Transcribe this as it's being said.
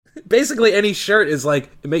basically any shirt is like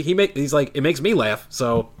he's like it makes me laugh.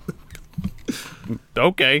 So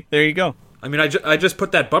Okay, there you go. I mean, I just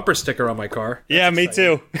put that bumper sticker on my car. Yeah, me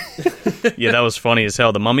too. Yeah, that was funny as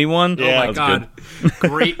hell. The mummy one? Yeah. Oh my god,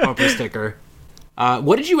 great bumper sticker.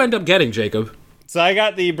 What did you end up getting, Jacob? So I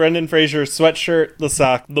got the Brendan Fraser sweatshirt, the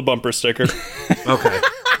sock, the bumper sticker. Okay,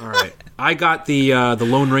 all right. I got the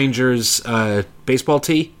Lone Rangers baseball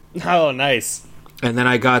tee, Oh, nice. and then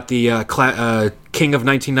I got the King of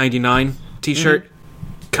 1999 T-shirt.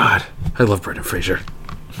 God, I love Brendan Fraser.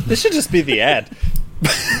 This should just be the ad.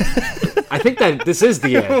 I think that this is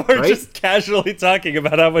the end, We're right? just casually talking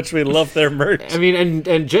about how much we love their merch. I mean,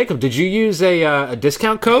 and Jacob, did you use a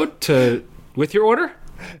discount code with your order?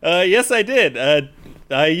 Yes, I did.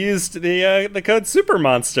 I used the code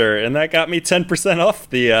SuperMonster, and that got me 10% off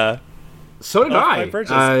the. So did my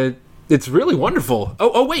purchase. I. It's really wonderful.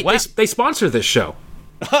 Oh wait, Wow. they sponsor this show.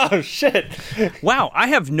 Oh shit! Wow, I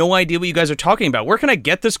have no idea what you guys are talking about. Where can I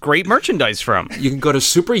get this great merchandise from? You can go to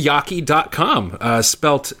superyaki.com,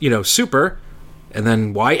 spelt, super, and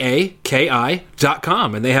then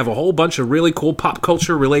YAKI.com, and they have a whole bunch of really cool pop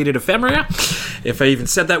culture related ephemera. If I even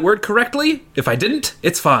said that word correctly, if I didn't,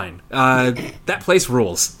 it's fine. That place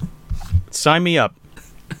rules. Sign me up.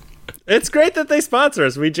 It's great that they sponsor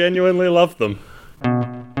us. We genuinely love them.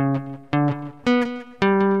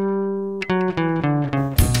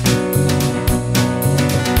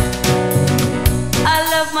 I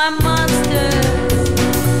love my monsters,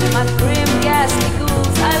 my grim ghastly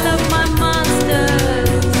ghouls. I love my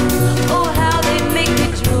monsters. Oh, how they make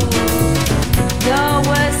me drool. Your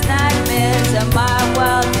worst nightmares are my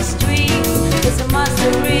wildest dreams. 'Cause a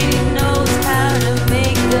monster really knows how to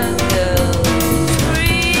make the girl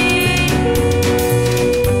scream.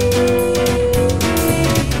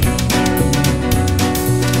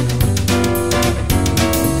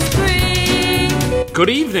 Good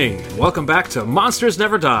evening. Welcome back to Monsters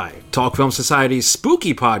Never Die, Talk Film Society's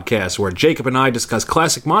spooky podcast where Jacob and I discuss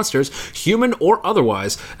classic monsters, human or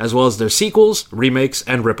otherwise, as well as their sequels, remakes,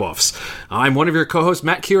 and ripoffs. I'm one of your co-hosts,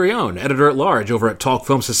 Matt Curione, editor-at-large over at Talk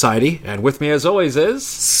Film Society, and with me as always is...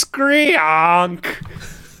 Screonk!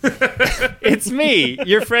 It's me,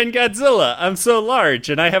 your friend Godzilla. I'm so large,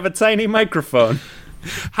 and I have a tiny microphone.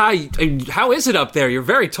 Hi, how is it up there? You're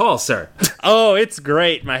very tall, sir. Oh, it's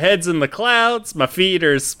great. My head's in the clouds. My feet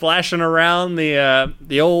are splashing around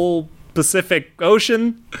the old Pacific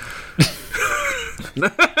Ocean.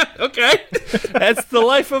 Okay. That's the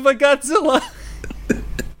life of a Godzilla.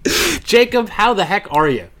 Jacob, how the heck are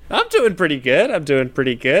you? I'm doing pretty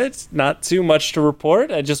good. Not too much to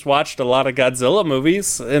report. I just watched a lot of Godzilla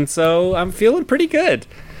movies, and so I'm feeling pretty good.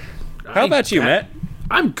 How about you, Matt?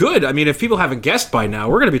 I'm good. I mean, if people haven't guessed by now,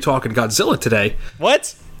 we're going to be talking Godzilla today.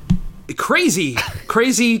 What? Crazy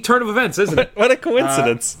turn of events, isn't it? What a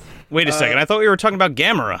coincidence. Wait a second, I thought we were talking about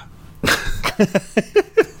Gamera.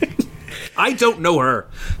 I don't know her.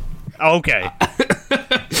 Okay.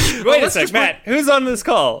 Wait a sec, Matt. Who's on this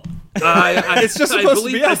call? It's just supposed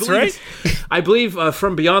to be us, right? I believe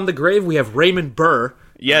from Beyond the Grave, we have Raymond Burr.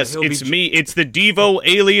 Yes, He'll it's be- me. It's the Devo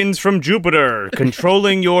aliens from Jupiter,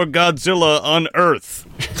 controlling your Godzilla on Earth.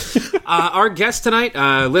 Our guest tonight,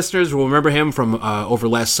 listeners will remember him from over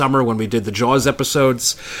last summer when we did the Jaws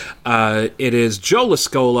episodes. It is Joe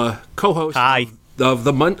Lascola, co-host Hi. of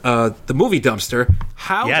the Movie Dumpster.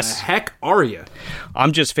 How Yes. the heck are you?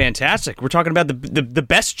 I'm just fantastic. We're talking about the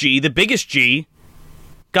best G, the biggest G,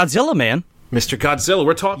 Godzilla, man. Mr. Godzilla,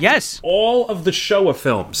 we're talking Yes. all of the Showa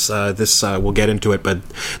films. We'll get into it, but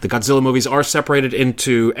the Godzilla movies are separated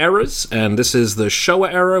into eras, and this is the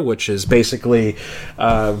Showa era, which is basically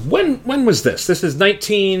when was this? This is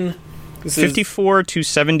 54 to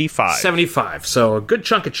 75. 1975, so a good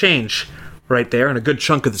chunk of change right there, and a good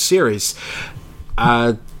chunk of the series.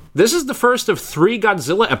 This is the first of 3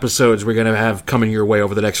 Godzilla episodes we're going to have coming your way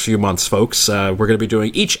over the next few months, folks. We're going to be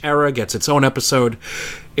doing each era gets its own episode.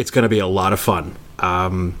 It's going to be a lot of fun.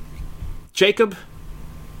 Jacob,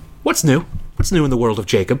 what's new? What's new in the world of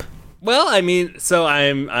Jacob? Well, I mean, so I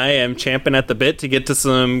am champing at the bit to get to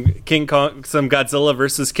some Godzilla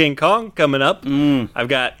versus King Kong coming up. I've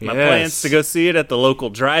got my plans to go see it at the local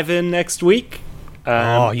drive-in next week.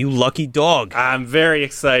 Oh, you lucky dog. I'm very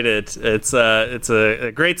excited. It's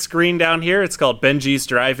a great screen down here. It's called Benji's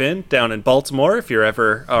Drive-In down in Baltimore. If you're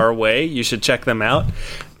ever our way, you should check them out.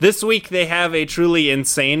 This week they have a truly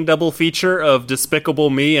insane double feature of Despicable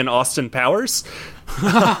Me and Austin Powers.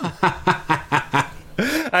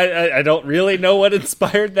 I don't really know what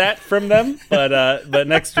inspired that from them, but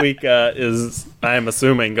next week is, I'm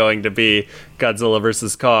assuming, going to be Godzilla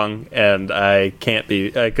versus Kong, and I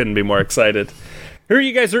couldn't be more excited. Who are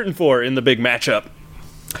you guys rooting for in the big matchup?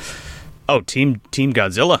 Oh, Team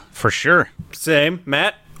Godzilla for sure. Same,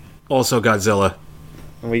 Matt. Also Godzilla.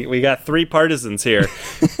 We got three partisans here.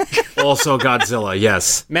 Also Godzilla,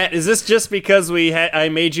 yes. Matt, is this just because I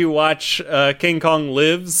made you watch King Kong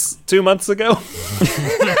Lives 2 months ago?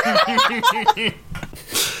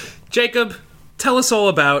 Jacob, tell us all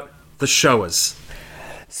about the Showas.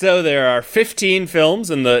 So there are 15 films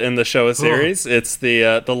in the Showa series. It's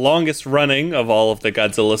the longest running of all of the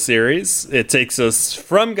Godzilla series. It takes us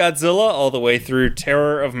from Godzilla all the way through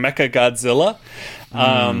Terror of Mechagodzilla.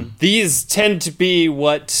 These tend to be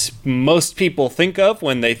what most people think of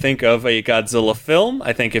when they think of a Godzilla film.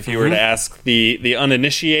 I think if you were to ask the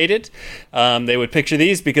uninitiated, they would picture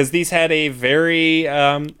these because these had a very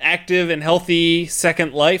active and healthy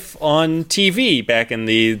second life on TV back in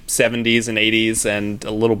the 70s and 80s and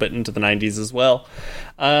a little bit into the 90s as well.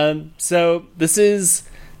 So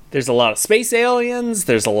there's a lot of space aliens.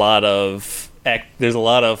 There's a lot of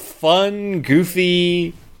fun,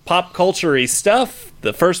 goofy, pop culture-y stuff.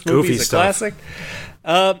 The first movie's a classic.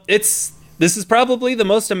 This is probably the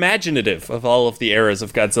most imaginative of all of the eras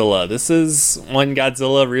of Godzilla. This is when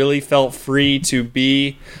Godzilla really felt free to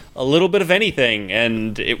be a little bit of anything,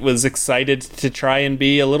 and it was excited to try and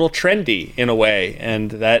be a little trendy in a way, and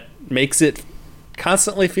that makes it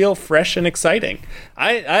constantly feel fresh and exciting.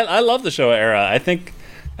 I love the Showa era. I think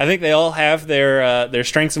they all have their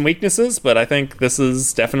strengths and weaknesses, but I think this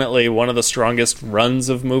is definitely one of the strongest runs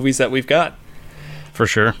of movies that we've got. For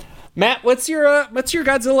sure. Matt, what's your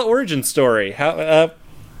Godzilla origin story? I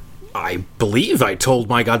believe I told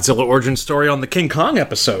my Godzilla origin story on the King Kong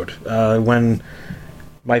episode, when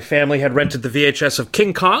my family had rented the VHS of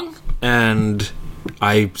King Kong, and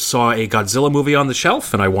I saw a Godzilla movie on the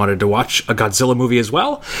shelf, and I wanted to watch a Godzilla movie as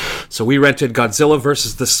well. So we rented Godzilla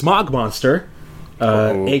versus the Smog Monster,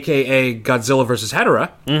 a.k.a. Godzilla versus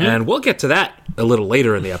Hedorah, and we'll get to that a little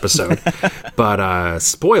later in the episode. But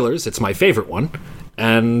spoilers, it's my favorite one.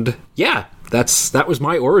 And yeah, that was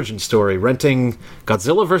my origin story, renting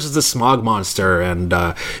Godzilla versus the Smog Monster and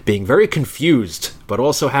being very confused, but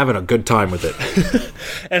also having a good time with it.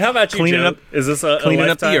 And how about you, Joe? Is this cleaning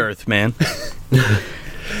a up the earth, man?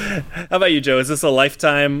 How about you, Joe? Is this a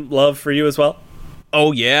lifetime love for you as well?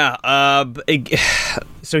 Oh, yeah.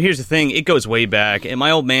 So here's the thing. It goes way back. And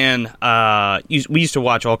my old man, we used to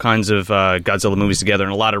watch all kinds of Godzilla movies together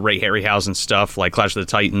and a lot of Ray Harryhausen stuff like Clash of the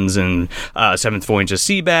Titans and Seventh Voyage of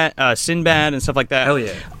Sinbad and stuff like that. Hell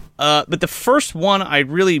yeah. But the first one I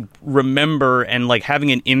really remember and like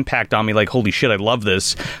having an impact on me, like holy shit, I love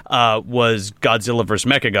this, was Godzilla vs.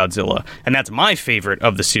 Mechagodzilla, and that's my favorite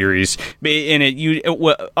of the series. And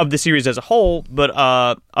of the series as a whole, but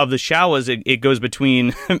of the Showas, it goes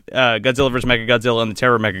between Godzilla vs. Mechagodzilla and the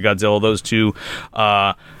Terror of Mechagodzilla. Those two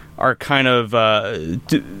are kind of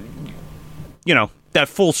that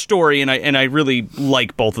full story, and I really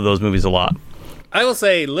like both of those movies a lot. I will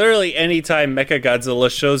say, literally anytime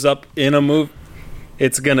Mechagodzilla shows up in a movie,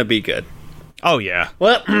 it's gonna be good. Oh, yeah.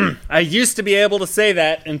 Well, I used to be able to say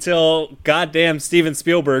that until goddamn Steven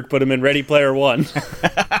Spielberg put him in Ready Player One.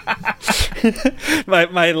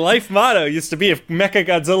 my life motto used to be, if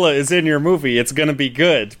Mechagodzilla is in your movie, it's gonna be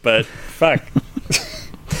good, but fuck.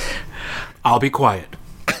 I'll be quiet.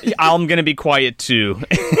 I'm gonna be quiet, too.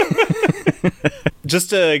 Just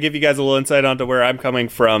to give you guys a little insight onto where I'm coming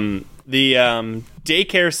from, the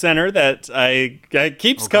daycare center that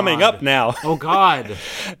keeps coming up now. Oh God!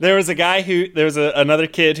 There was another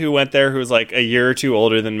kid who went there who was like a year or two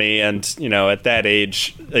older than me, and at that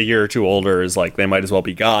age, a year or two older is like they might as well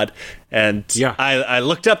be God. And yeah, I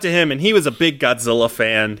looked up to him, and he was a big Godzilla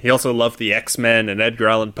fan. He also loved the X-Men and Edgar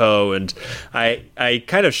Allan Poe, and I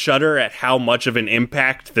kind of shudder at how much of an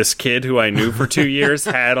impact this kid who I knew for 2 years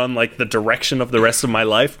had on like the direction of the rest of my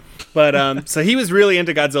life. But so he was really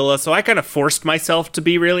into Godzilla, so I kind of forced myself to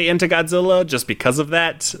be really into Godzilla just because of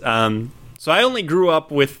that. So I only grew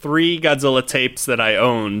up with 3 Godzilla tapes that I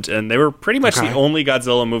owned, and they were pretty much the only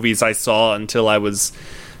Godzilla movies I saw until I was,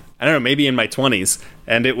 I don't know, maybe in my 20s.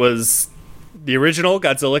 And it was the original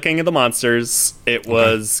Godzilla King of the Monsters, it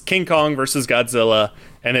was King Kong versus Godzilla,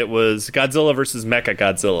 and it was Godzilla versus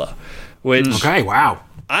Mechagodzilla. Which wow.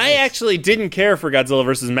 I actually didn't care for Godzilla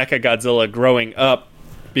versus Mechagodzilla growing up,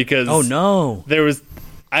 because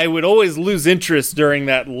I would always lose interest during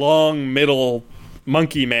that long middle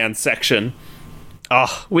Monkey Man section.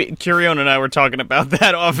 Oh, Curion and I were talking about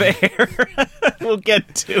that off air. We'll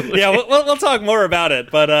get to it. Yeah, we'll talk more about it.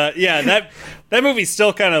 But yeah, that movie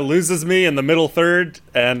still kind of loses me in the middle third,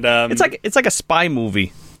 and it's like a spy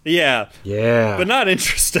movie. Yeah, but not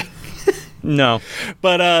interesting. No.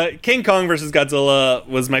 But King Kong versus Godzilla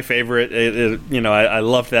was my favorite. I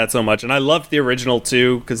loved that so much, and I loved the original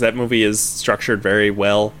too because that movie is structured very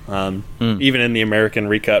well, even in the American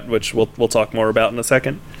recut, which we'll talk more about in a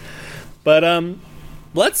second. But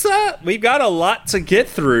we've got a lot to get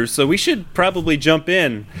through, so we should probably jump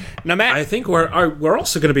in. Now, Matt, I think we're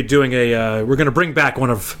also going to be doing we're going to bring back one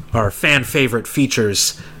of our fan favorite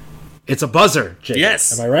features. It's a buzzer, Jacob.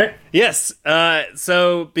 Yes. Am I right? Yes.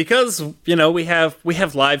 So because we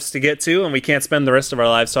have lives to get to, and we can't spend the rest of our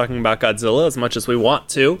lives talking about Godzilla as much as we want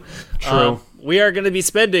to. True. We are going to be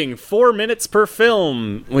spending 4 minutes per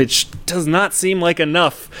film, which does not seem like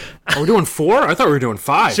enough. Are we doing 4? I thought we were doing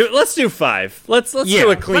 5. Let's do 5. Let's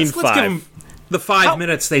do a clean 5. Let's give them the 5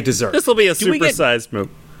 minutes they deserve. This will be a supersized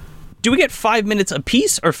movie. Do we get 5 minutes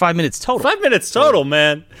apiece or 5 minutes total? 5 minutes total,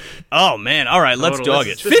 man. Oh, man. All right, let's dog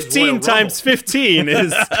it. 15 times 15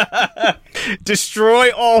 is...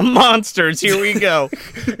 Destroy all monsters. Here we go.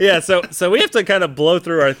 Yeah, so we have to kind of blow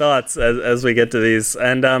through our thoughts as we get to these.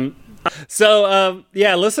 And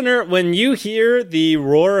listener, when you hear the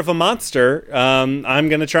roar of a monster, I'm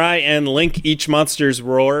going to try and link each monster's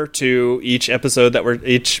roar to each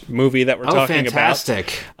each movie that we're talking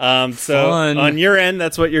fantastic. about. So Fun. on your end,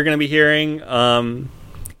 that's what you're going to be hearing.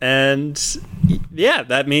 And yeah,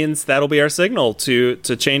 that means that'll be our signal to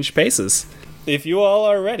change paces. If you all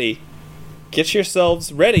are ready, get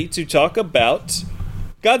yourselves ready to talk about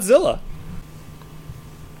Godzilla.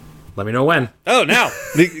 Let me know when. Oh, now.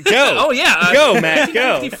 Go. Oh, yeah. Go, Matt,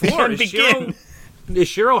 go. 54.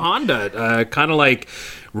 Ishiro Honda kind of like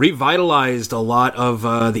revitalized a lot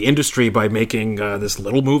of the industry by making this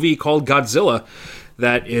little movie called Godzilla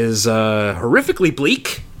that is horrifically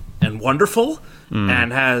bleak and wonderful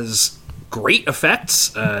and has great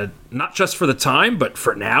effects, not just for the time, but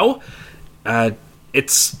for now.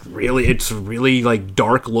 It's really like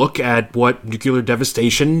dark look at what nuclear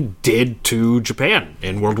devastation did to Japan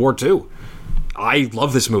in World War II. I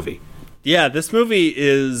love this movie. Yeah, this movie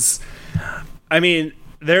is... I mean,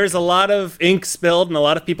 there's a lot of ink spilled, and a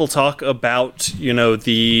lot of people talk about,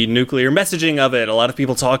 the nuclear messaging of it. A lot of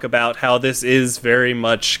people talk about how this is very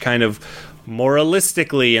much kind of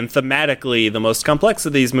moralistically and thematically the most complex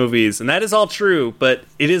of these movies, and that is all true, but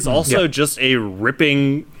it is also just a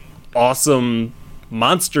ripping, awesome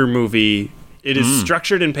monster movie. It is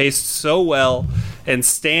structured and paced so well and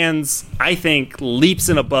stands, I think, leaps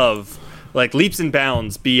and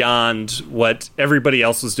bounds beyond what everybody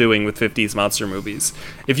else was doing with 50s monster movies.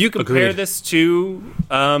 If you compare Agreed. this to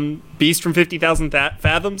Beast from 50,000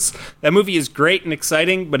 Fathoms, that movie is great and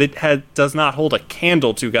exciting, but it does not hold a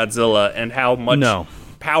candle to Godzilla and how much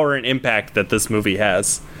power and impact that this movie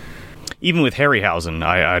has. Even with Harryhausen,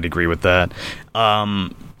 I'd agree with that.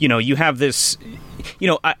 You have this...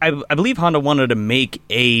 I believe Honda wanted to make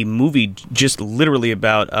a movie just literally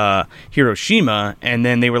about Hiroshima, and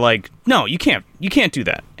then they were like, "No, you can't do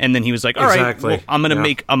that." And then he was like, "All right, well, I'm going to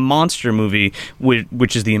make a monster movie,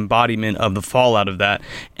 which is the embodiment of the fallout of that."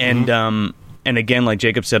 And and again, like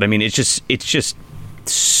Jacob said, I mean, it's just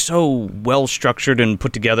so well structured and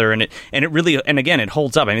put together, and it really, and again, it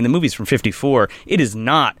holds up. I mean, the movie's from '54. It is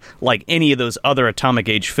not like any of those other atomic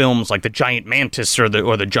age films, like the giant mantis or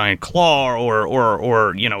the giant claw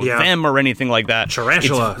or them or anything like that.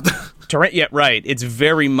 Tarantula. Yeah, right. It's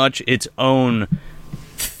very much its own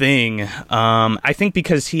thing. I think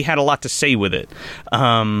because he had a lot to say with it.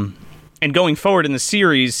 And going forward in the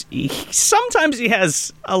series, sometimes he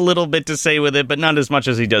has a little bit to say with it, but not as much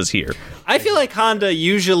as he does here. I feel like Honda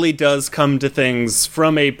usually does come to things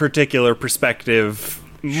from a particular perspective,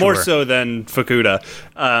 more so than Fukuda.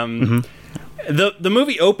 The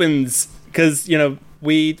movie opens because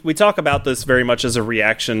we talk about this very much as a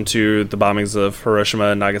reaction to the bombings of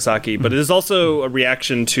Hiroshima and Nagasaki, but it is also a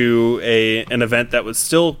reaction to an event that was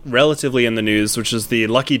still relatively in the news, which is the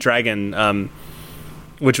Lucky Dragon.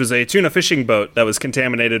 Which was a tuna fishing boat that was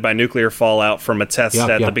contaminated by nuclear fallout from a test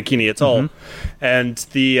at the Bikini Atoll, and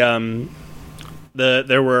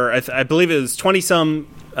there were I believe it was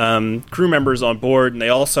 20-some crew members on board, and they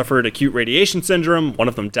all suffered acute radiation syndrome. One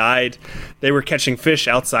of them died. They were catching fish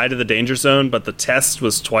outside of the danger zone, but the test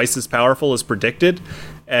was twice as powerful as predicted.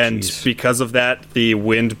 And because of that, the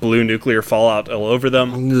wind blew nuclear fallout all over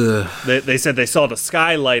them. They said they saw the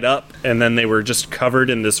sky light up, and then they were just covered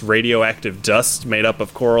in this radioactive dust made up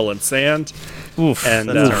of coral and sand. Oof, and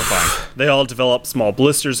that's terrifying. They all developed small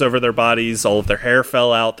blisters over their bodies. All of their hair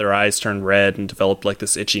fell out. Their eyes turned red and developed like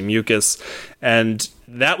this itchy mucus. And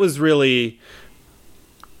that was really...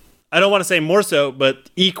 I don't want to say more so, but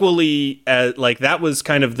equally, that was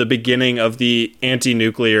kind of the beginning of the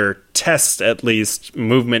anti-nuclear test, at least,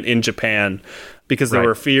 movement in Japan, because there Right.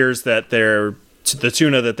 were fears that the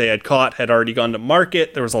tuna that they had caught had already gone to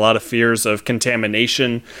market. There was a lot of fears of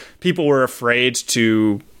contamination. People were afraid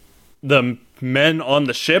the men on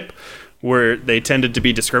the ship where they tended to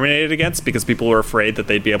be discriminated against because people were afraid that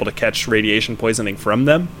they'd be able to catch radiation poisoning from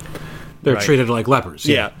them. They're treated like lepers.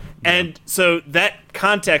 Yeah. And so that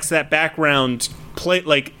context, that background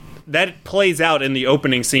that plays out in the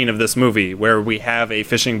opening scene of this movie where we have a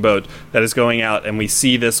fishing boat that is going out and we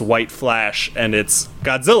see this white flash and it's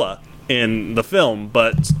Godzilla in the film.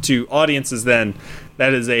 But to audiences then,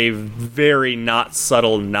 that is a very not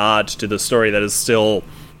subtle nod to the story that is still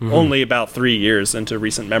only about 3 years into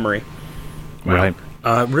recent memory. Right.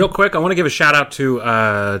 Real quick, I want to give a shout out to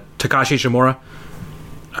Takashi Shimura.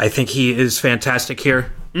 I think he is fantastic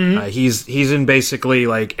here. He's in basically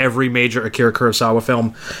like every major Akira Kurosawa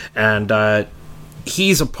film, and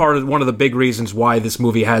he's a part of one of the big reasons why this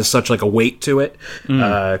movie has such like a weight to it.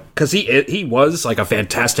 Because he was like a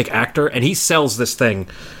fantastic actor, and he sells this thing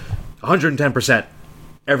 110%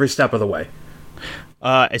 every step of the way.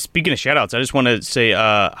 Speaking of shoutouts, I just want to say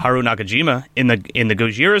Haru Nakajima in the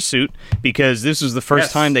Gojira suit, because this was the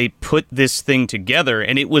first time they put this thing together,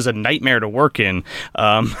 and it was a nightmare to work in.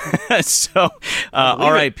 So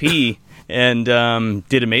R.I.P. and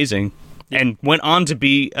did amazing, and went on to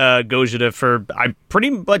be Gojira for pretty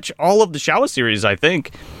much all of the Showa series, I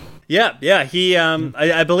think. Yeah. He,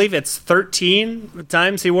 I believe it's 13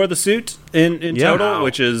 times he wore the suit in total,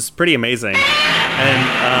 which is pretty amazing.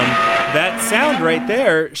 And that sound right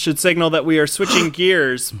there should signal that we are switching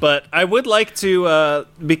gears. But I would like to,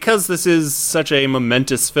 because this is such a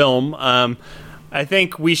momentous film, I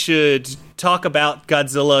think we should talk about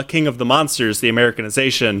Godzilla, King of the Monsters, the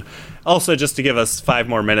Americanization. Also, just to give us 5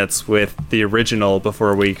 more minutes with the original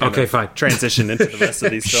before we transition into the rest of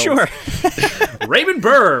these films. Sure. Raymond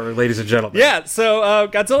Burr, ladies and gentlemen. Yeah, so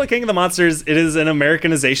Godzilla, King of the Monsters, it is an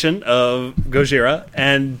Americanization of Gojira.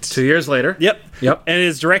 And 2 years later. Yep. And it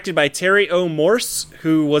is directed by Terry O. Morse,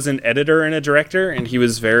 who was an editor and a director, and he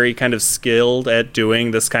was very kind of skilled at doing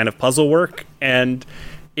this kind of puzzle work. And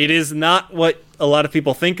it is not what a lot of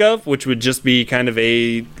people think of, which would just be kind of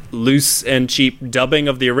a loose and cheap dubbing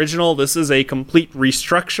of the original. This is a complete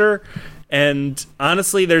restructure. And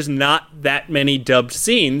honestly, there's not that many dubbed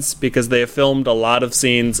scenes because they have filmed a lot of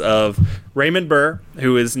scenes of Raymond Burr,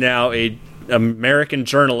 who is now a American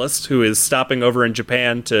journalist who is stopping over in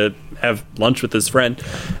Japan to have lunch with his friend.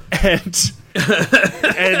 And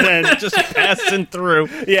then Just passing through.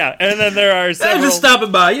 Yeah, and then there are I'm several... just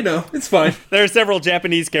stopping by, it's fine. There are several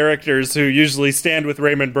Japanese characters who usually stand with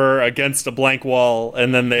Raymond Burr against a blank wall,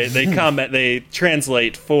 and then they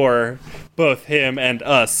translate for both him and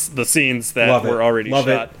us the scenes that were already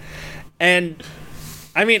shot. And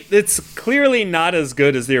I mean, it's clearly not as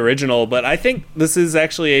good as the original, but I think this is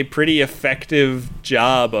actually a pretty effective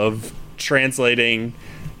job of translating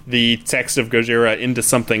the text of Gojira into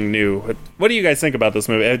something new. What do you guys think about this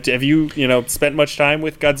movie? Have you spent much time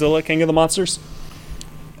with Godzilla, King of the Monsters?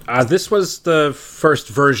 This was the first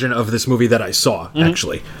version of this movie that I saw,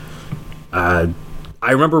 actually. I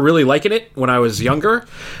remember really liking it when I was younger.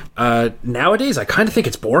 Nowadays, I kind of think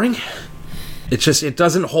it's boring. It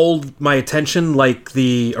doesn't hold my attention like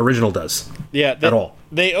the original does. Yeah, at all.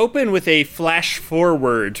 They open with a flash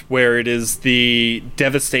forward where it is the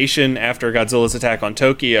devastation after Godzilla's attack on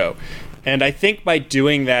Tokyo. And I think by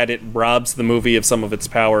doing that, it robs the movie of some of its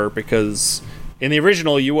power, because in the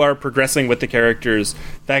original, you are progressing with the characters.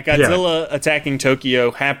 That Godzilla attacking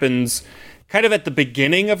Tokyo happens kind of at the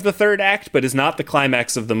beginning of the third act, but is not the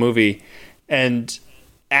climax of the movie. And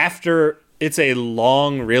after, it's a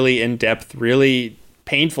long, really in-depth, really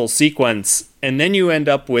painful sequence, and then you end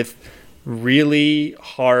up with really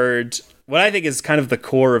hard, what I think is kind of the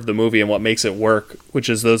core of the movie and what makes it work, which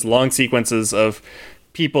is those long sequences of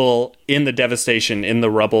people in the devastation, in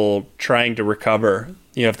the rubble, trying to recover.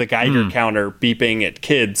 You have the Geiger counter beeping at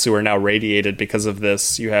kids who are now radiated because of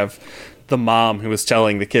this. You have the mom who is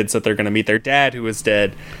telling the kids that they're going to meet their dad who is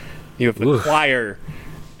dead. You have the choir.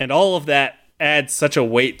 And all of that adds such a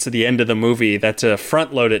weight to the end of the movie that to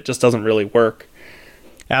front load it just doesn't really work.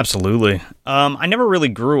 Absolutely. I never really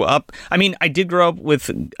grew up. I mean, I did grow up with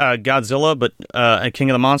Godzilla, but King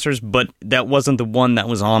of the Monsters, but that wasn't the one that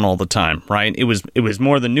was on all the time, right? It was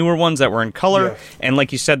more the newer ones that were in color, and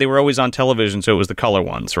like you said, they were always on television, so it was the color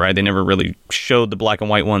ones, right? They never really showed the black and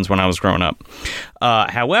white ones when I was growing up.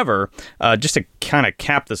 However, just to kind of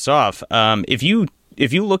cap this off, if you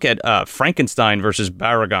look at Frankenstein versus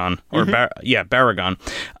Baragon, Baragon,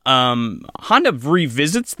 Honda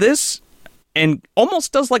revisits this and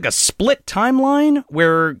almost does like a split timeline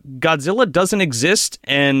where Godzilla doesn't exist,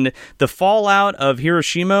 and the fallout of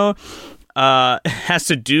Hiroshima has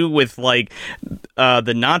to do with like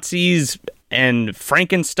the Nazis and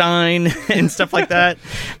Frankenstein and stuff like that.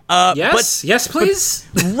 Yes, please.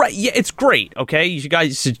 Right, yeah, it's great. Okay, you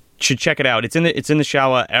guys should check it out. It's in the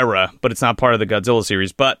Showa era, but it's not part of the Godzilla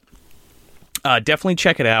series. But definitely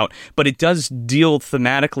check it out. But it does deal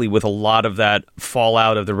thematically with a lot of that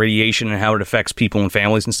fallout of the radiation and how it affects people and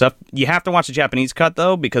families and stuff. You have to watch the Japanese cut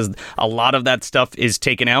though, because a lot of that stuff is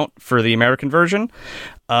taken out for the American version.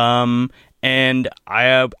 And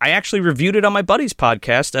I actually reviewed it on my buddy's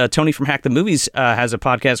podcast. Tony from Hack the Movies has a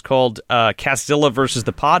podcast called Godzilla versus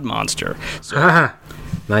the Pod Monster. So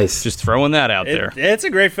nice. Just throwing that out there. It's a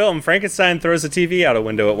great film. Frankenstein throws a TV out a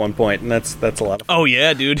window at one point, and that's a lot of fun. Oh,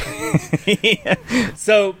 yeah, dude. Yeah.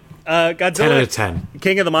 So, Godzilla 10 out of 10.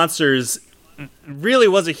 King of the Monsters really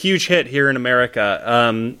was a huge hit here in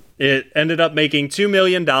America. It ended up making $2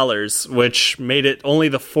 million, which made it only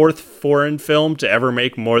the fourth foreign film to ever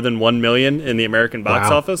make more than $1 million in the American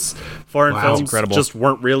box office. Foreign films just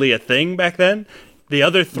weren't really a thing back then. The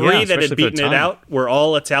other three that had beaten it out were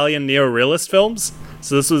all Italian neorealist films.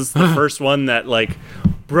 So this was the first one that like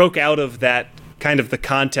broke out of that kind of the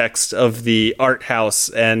context of the art house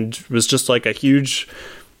and was just like a huge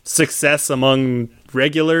success among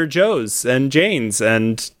regular Joes and Janes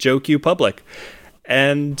and Joe Q public.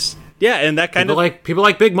 And yeah, and that kind people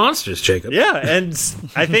like big monsters, Jacob. Yeah, and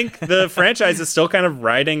I think the franchise is still kind of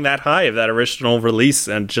riding that high of that original release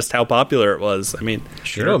and just how popular it was. I mean,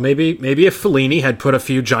 sure. You know, maybe if Fellini had put a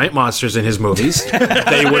few giant monsters in his movies,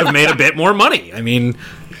 they would have made a bit more money. I mean,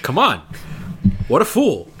 come on. What a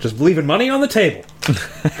fool. Just leaving money on the table.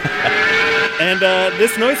 And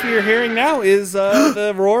this noise we are hearing now is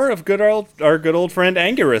the roar of our good old friend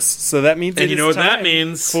Anguirus. So that means you know what that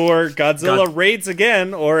means for Godzilla Raids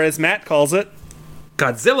Again, or as Matt calls it,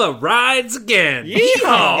 Godzilla Rides Again.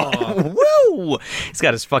 Yeehaw! Woo! He's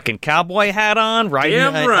got his fucking cowboy hat on, riding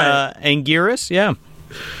Anguirus. Yeah.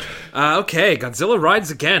 Okay, Godzilla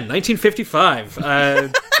Rides Again, 1955.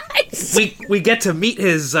 We get to meet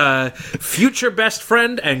his future best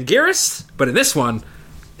friend Anguirus, but in this one,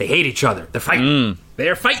 they hate each other. They're fighting. They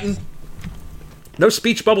are fighting. No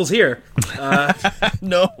speech bubbles here.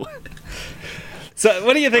 No. So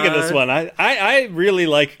what do you think of this one? I really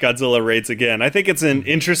like Godzilla Raids Again. I think it's an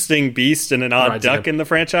interesting beast and an odd duck in the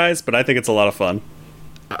franchise, but I think it's a lot of fun.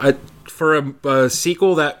 For a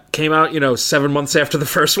sequel that came out, 7 months after the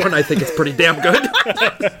first one, I think it's pretty damn good.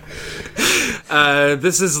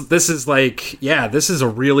 This is a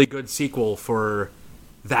really good sequel for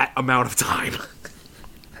that amount of time.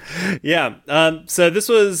 Yeah. So this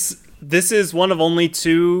is one of only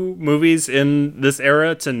two movies in this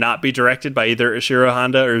era to not be directed by either Ishiro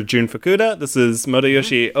Honda or Jun Fukuda. This is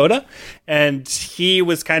Motoyoshi Oda, and he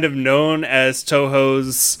was kind of known as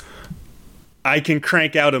Toho's I can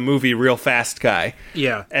crank out a movie real fast guy.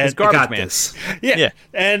 Yeah. And he's garbage man. Yeah.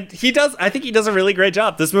 And I think he does a really great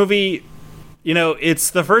job. This movie,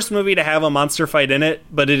 it's the first movie to have a monster fight in it,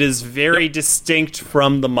 but it is very distinct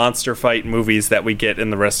from the monster fight movies that we get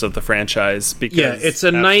in the rest of the franchise. Because it's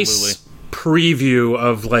a nice preview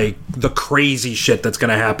of like the crazy shit that's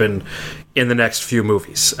going to happen in the next few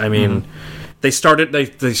movies. I mean, they start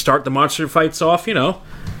the monster fights off,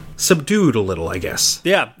 subdued a little, I guess.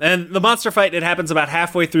 Yeah, and the monster fight, it happens about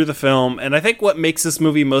halfway through the film, and I think what makes this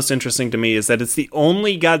movie most interesting to me is that it's the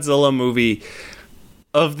only Godzilla movie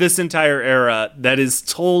of this entire era that is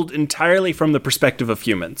told entirely from the perspective of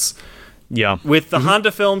humans. Yeah. With the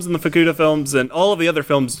Honda films and the Fukuda films and all of the other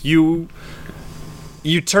films, you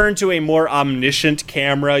turn to a more omniscient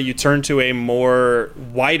camera, you turn to a more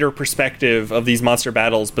wider perspective of these monster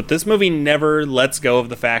battles, but this movie never lets go of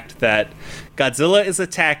the fact that Godzilla is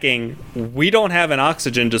attacking, we don't have an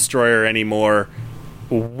oxygen destroyer anymore,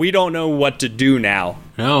 we don't know what to do now.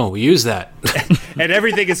 No, we use that. And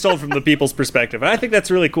everything is told from the people's perspective. And I think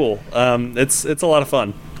that's really cool. It's a lot of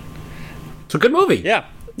fun. It's a good movie. Yeah.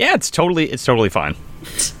 Yeah, it's totally fine.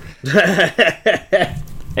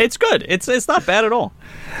 It's good. It's not bad at all.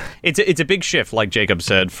 It's a big shift, like Jacob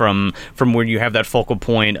said, from where you have that focal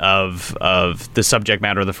point of the subject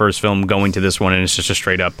matter of the first film going to this one, and it's just a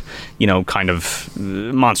straight up, kind of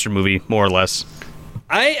monster movie, more or less.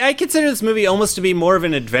 I consider this movie almost to be more of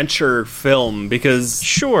an adventure film because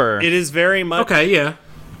it is very much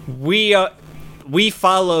we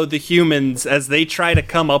follow the humans as they try to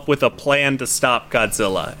come up with a plan to stop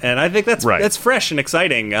Godzilla, and I think that's fresh and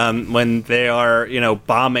exciting when they are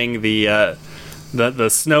bombing the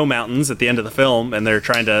snow mountains at the end of the film, and they're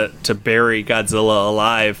trying to bury Godzilla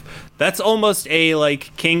alive. That's almost a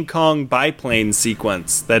like King Kong biplane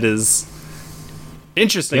sequence that is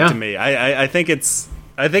interesting to me. I think it's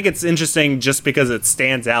I think it's interesting just because it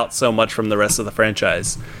stands out so much from the rest of the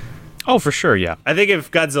franchise. Oh, for sure, yeah. I think if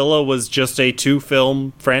Godzilla was just a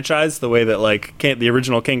 2-film franchise, the way that like the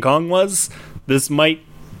original King Kong was, this might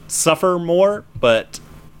suffer more. But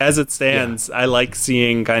as it stands, I like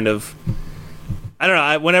seeing kind of. I don't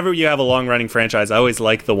know. Whenever you have a long-running franchise, I always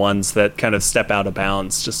like the ones that kind of step out of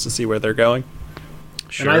bounds just to see where they're going.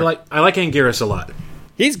 Sure. And I like Anguirus a lot.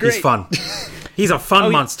 He's great. He's fun. He's a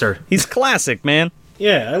fun monster. He's classic, man.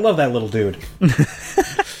 Yeah, I love that little dude.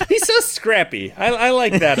 He's so scrappy. I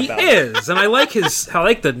like that about him. He is, and I like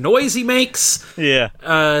the noise he makes.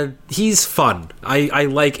 Yeah. He's fun. I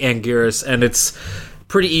like Anguirus, and it's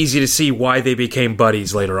pretty easy to see why they became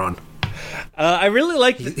buddies later on. I really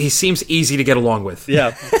like. He seems easy to get along with.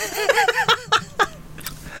 Yeah.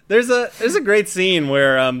 There's a great scene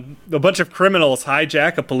where a bunch of criminals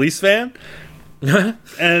hijack a police van.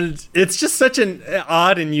 And it's just such an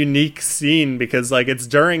odd and unique scene because like it's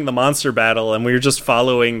during the monster battle and we're just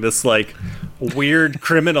following this like weird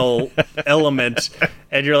criminal element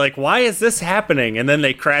and you're like, why is this happening? And then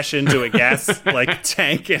they crash into a gas like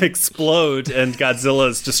tank and explode and Godzilla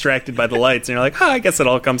is distracted by the lights and you're like, I guess it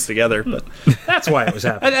all comes together. But that's why it was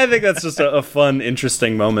happening. I think that's just a fun,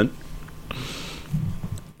 interesting moment.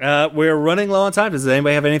 We're running low on time. Does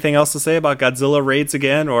anybody have anything else to say about Godzilla Raids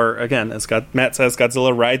Again? Or, again, as Matt says,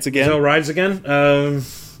 Godzilla Rides Again? Godzilla Rides Again?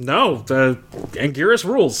 No. Anguirus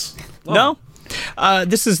rules. No.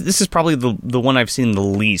 This is probably the one I've seen the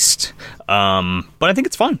least. But I think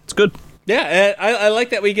it's fun. It's good. Yeah, I like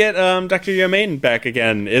that we get Dr. Yamain back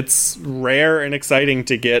again. It's rare and exciting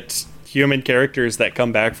to get human characters that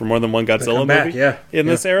come back for more than one Godzilla movie in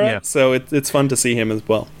this era. Yeah. So it's fun to see him as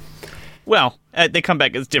well. Well, they come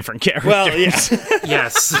back as different characters. Well, yeah.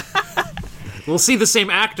 Yes. We'll see the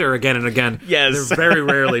same actor again and again. Yes. They're very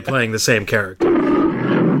rarely playing the same character.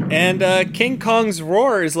 And King Kong's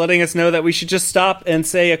Roar is letting us know that we should just stop and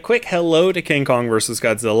say a quick hello to King Kong versus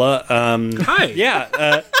Godzilla. Hi.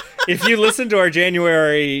 Yeah. If you listen to our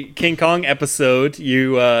January King Kong episode,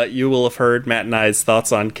 you will have heard Matt and I's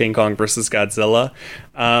thoughts on King Kong versus Godzilla.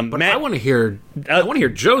 But Matt, I want to hear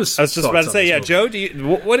Joe's. I was just about to say, Joe.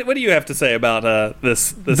 What do you have to say about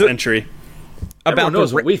this entry? Everyone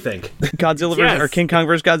knows what we think. Godzilla versus, or King Kong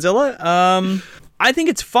versus Godzilla. I think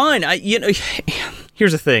it's fun.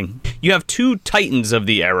 Here's the thing. You have two titans of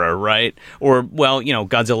the era, right? Or, well,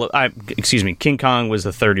 Godzilla, King Kong was the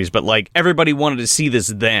 30s, but, like, everybody wanted to see this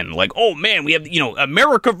then. Like, oh, man, we have,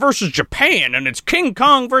 America versus Japan, and it's King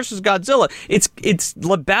Kong versus Godzilla. It's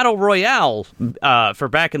La Battle Royale for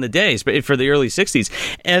back in the days, but for the early 60s.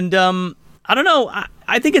 And, I don't know.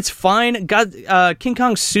 I think it's fine. King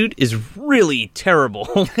Kong's suit is really terrible.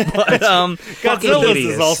 But Godzilla's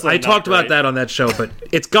is also I talked about that on that show, but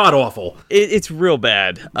it's god awful. It's real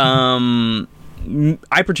bad. I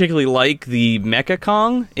particularly like the Mecha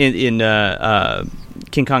Kong in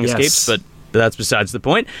King Kong Escapes, but that's besides the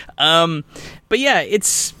point. But yeah,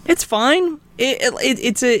 it's fine.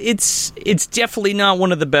 It's definitely not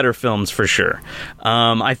one of the better films for sure.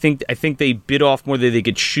 I think they bit off more than they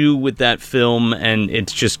could chew with that film, and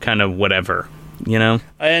it's just kind of whatever,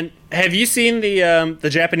 And have you seen the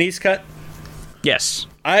Japanese cut? Yes.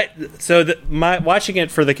 Watching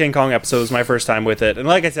it for the King Kong episode was my first time with it, and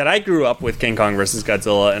like I said, I grew up with King Kong versus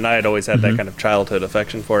Godzilla, and I had always had that kind of childhood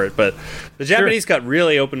affection for it. But the Japanese cut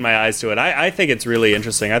really opened my eyes to it. I think it's really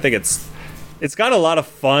interesting. I think it's got a lot of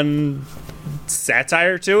fun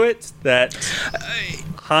satire to it that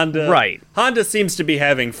Honda seems to be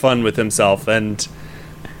having fun with himself, and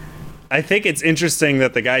I think it's interesting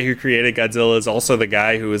that the guy who created Godzilla is also the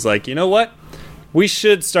guy who was like, you know what? We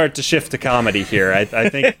should start to shift to comedy here. I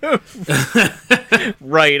think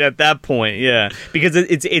right at that point, yeah, because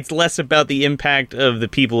it's less about the impact of the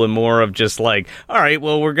people and more of just like, all right,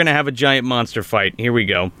 well, we're gonna have a giant monster fight. Here we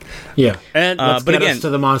go. Yeah, and let's get us to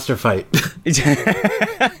the monster fight.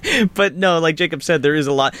 But no, like Jacob said, there's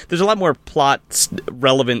a lot more plot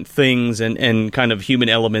relevant things and kind of human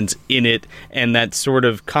elements in it, and that sort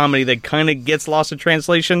of comedy that kind of gets lost in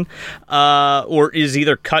translation, or is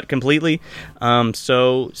either cut completely.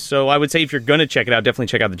 So I would say if you're going to check it out, definitely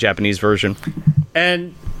check out the Japanese version.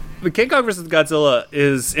 And the King Kong vs. Godzilla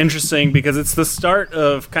is interesting because it's the start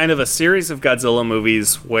of kind of a series of Godzilla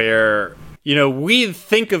movies where, we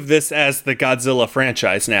think of this as the Godzilla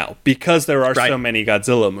franchise now because there are so many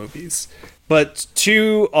Godzilla movies. But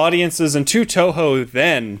to audiences and to Toho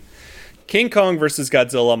then, King Kong vs.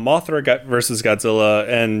 Godzilla, Mothra vs. Godzilla,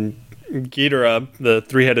 and Ghidorah, the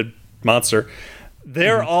three-headed monster,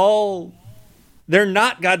 they're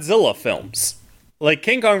not Godzilla films. Like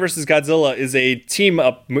King Kong vs. Godzilla is a team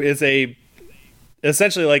up, is a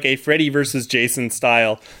essentially like a Freddy versus Jason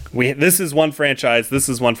style. This is one franchise. This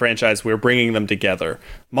is one franchise. We're bringing them together.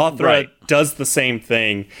 Mothra does the same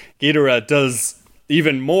thing. Ghidorah does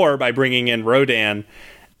even more by bringing in Rodan.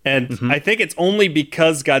 And I think it's only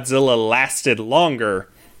because Godzilla lasted longer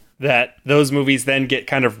that those movies then get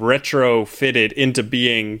kind of retrofitted into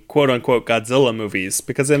being quote-unquote Godzilla movies.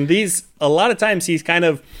 Because in these, a lot of times he's kind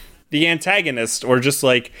of the antagonist or just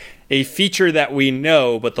like a feature that we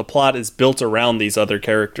know, but the plot is built around these other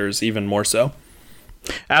characters even more so.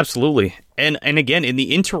 Absolutely. And again, in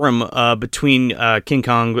the interim between King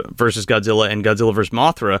Kong versus Godzilla and Godzilla versus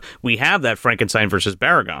Mothra, we have that Frankenstein versus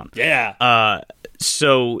Baragon. Yeah.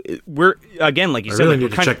 So we're, again, like you said, I really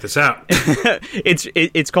need to check this out.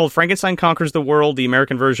 It's called Frankenstein Conquers the World, the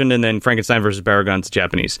American version, and then Frankenstein versus Baragon's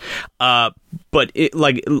Japanese. But it,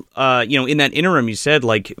 like, in that interim, you said,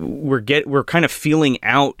 like, we're kind of feeling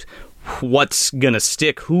out what's gonna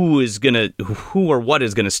stick, who or what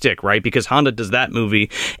is gonna stick, right? Because Honda does that movie,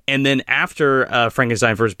 and then after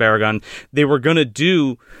Frankenstein versus Baragon, they were gonna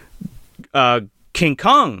do King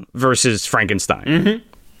Kong versus Frankenstein.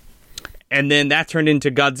 And then that turned into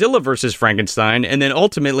Godzilla versus Frankenstein, and then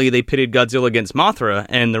ultimately they pitted Godzilla against Mothra,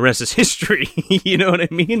 and the rest is history. You know what I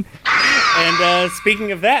mean? And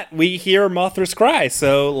speaking of that, we hear Mothra's cry,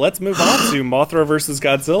 so let's move on to Mothra versus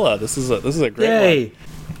Godzilla. This is a great one.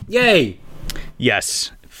 Yay!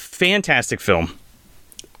 Yes. Fantastic film.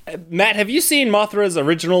 Matt, have you seen Mothra's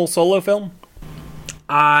original solo film?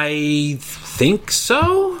 I think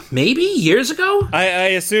so. Maybe years ago. I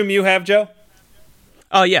assume you have, Joe?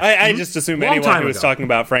 Oh, yeah. I just assume anyone who was talking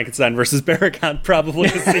about Frankenstein versus Baragon probably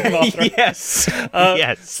has seen Mothra. Yes.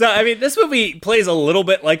 Yes. So, I mean, this movie plays a little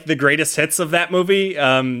bit like the greatest hits of that movie.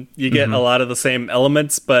 You get a lot of the same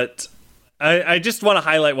elements, but I just want to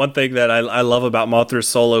highlight one thing that I love about Mothra's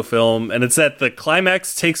solo film, and it's that the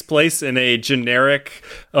climax takes place in a generic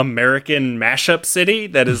American mashup city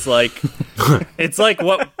that is like, it's like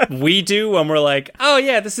what we do when we're like, oh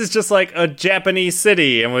yeah, this is just like a Japanese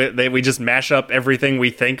city, and we just mash up everything we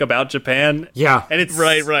think about Japan. Yeah. And it's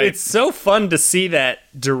right. It's so fun to see that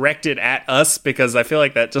directed at us, because I feel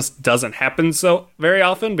like that just doesn't happen so very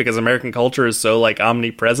often, because American culture is so like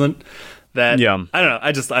omnipresent. That, I don't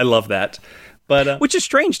know, I love that. But which is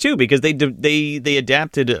strange too, because they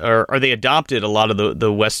adapted or they adopted a lot of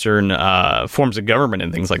the Western forms of government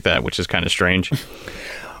and things like that, which is kind of strange.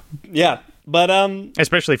 Yeah, but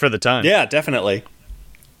especially for the time. Yeah, definitely.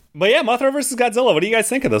 But yeah, Mothra versus Godzilla. What do you guys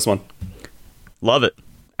think of this one? Love it.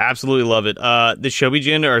 Absolutely love it. The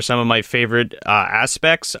Shobijin are some of my favorite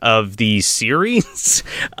aspects of the series.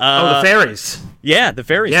 The fairies. Yeah, the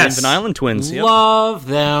fairies, yes. the Infinite Island twins. Yep. Love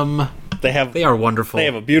them. They are wonderful. They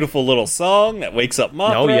have a beautiful little song that wakes up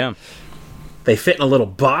Mothra. Oh, yeah. They fit in a little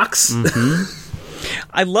box.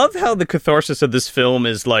 I love how the catharsis of this film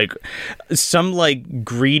is like some like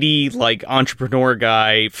greedy like entrepreneur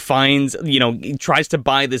guy finds, tries to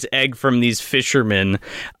buy this egg from these fishermen,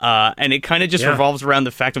 and it kind of just revolves around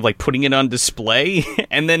the fact of like putting it on display,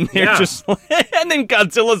 and then they're just and then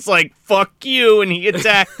Godzilla's like, fuck you, and he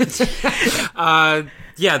attacks.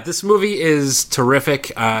 Yeah, this movie is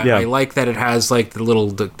terrific. I like that it has like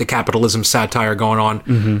the capitalism satire going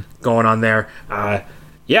on there.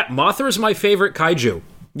 Mothra is my favorite kaiju.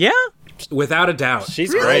 Yeah, without a doubt.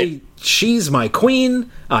 She's great. She's my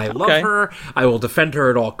queen. I love her. I will defend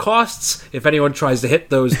her at all costs. If anyone tries to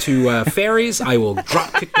hit those two fairies, I will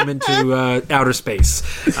drop kick them into outer space.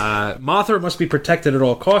 Mothra must be protected at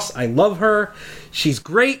all costs. I love her. She's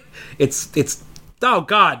great. It's. Oh,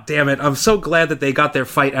 God damn it. I'm so glad that they got their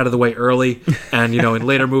fight out of the way early. And, in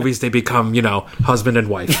later movies, they become, husband and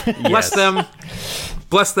wife. Bless them.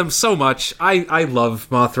 Bless them so much. I love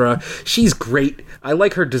Mothra. She's great. I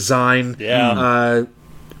like her design. Yeah.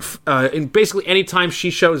 And basically, anytime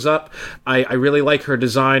she shows up, I really like her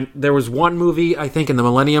design. There was one movie, I think, in the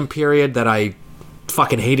Millennium period that I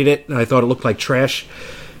fucking hated it. And I thought it looked like trash.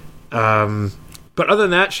 But other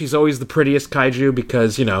than that, she's always the prettiest kaiju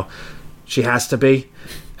because, she has to be.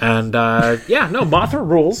 And, Mothra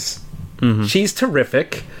rules. Mm-hmm. She's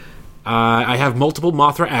terrific. I have multiple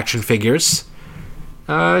Mothra action figures.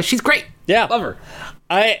 She's great. Yeah. Love her.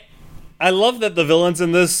 I love that the villains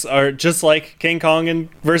in this are just like King Kong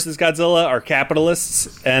versus Godzilla are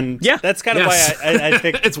capitalists. And that's kind of why I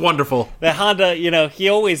think... It's wonderful. That Honda, he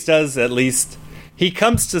always does at least... He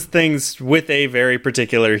comes to things with a very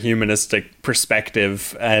particular humanistic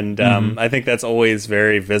perspective, and I think that's always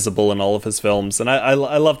very visible in all of his films, and I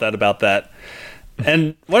love that about that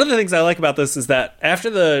And one of the things I like about this is that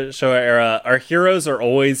after the Showa era, our heroes are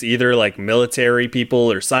always either like military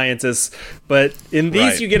people or scientists, but in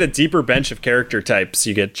these you get a deeper bench of character types.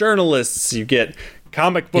 You get journalists, you get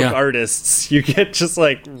comic book artists, you get just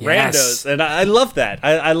like randos, and I love that.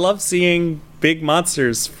 I love seeing big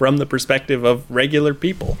monsters from the perspective of regular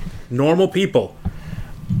people. Normal people.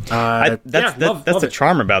 That's the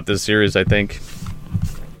charm about this series, I think.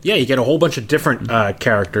 Yeah, you get a whole bunch of different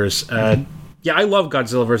characters. Yeah, I love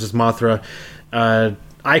Godzilla vs. Mothra.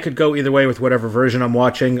 I could go either way with whatever version I'm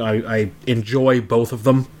watching. I enjoy both of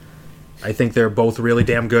them. I think they're both really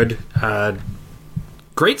damn good.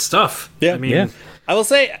 Great stuff. Yeah, I mean, I will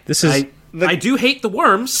say this is. I do hate the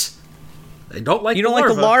worms. I don't like. You don't the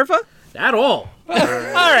like the larva at all. all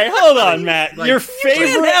right, hold on, Matt. Like, your You favorite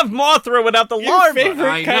can't have Mothra without the your larva. favorite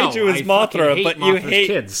I know. kaiju is I fucking Mothra, hate but you Mothra's hate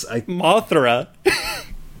kids. Mothra.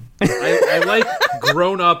 I like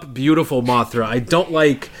grown-up, beautiful Mothra. I don't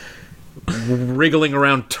like wriggling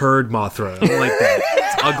around turd Mothra. I don't like that.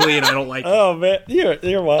 It's ugly, and I don't like it. Oh man,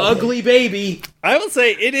 you're wild. Ugly baby. I will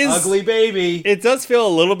say it is Ugly baby. It does feel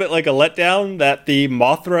a little bit like a letdown that the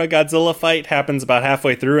Mothra Godzilla fight happens about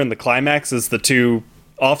halfway through, and the climax is the two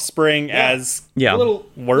offspring as Yeah. A little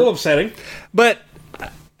upsetting. But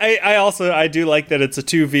I do like that it's a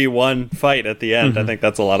 2v1 fight at the end. I think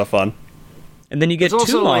that's a lot of fun. And then you get There's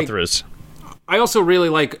two also, like- Mothras. I also really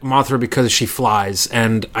like Mothra because she flies,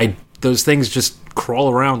 and those things just crawl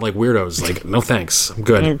around like weirdos. Like, no thanks, I'm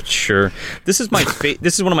good. Sure. This is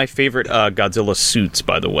this is one of my favorite Godzilla suits,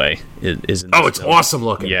 by the way. Is in this It's film. awesome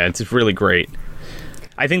looking. Yeah, it's really great.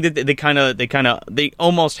 I think that they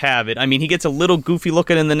almost have it. I mean, he gets a little goofy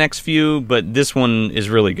looking in the next few, but this one is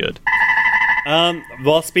really good.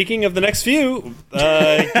 Well, speaking of the next few,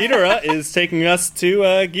 Ghidorah is taking us to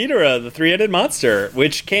Ghidorah, the three-headed monster,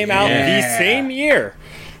 which came out the same year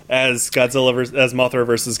as as Mothra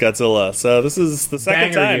versus Godzilla. So this is the second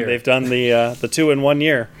Banger time year. they've done the two in 1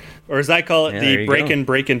 year, or as I call it, there the you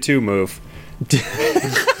break in two move.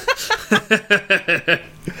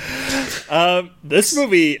 This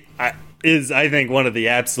movie is, I think, one of the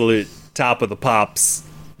absolute top of the pops.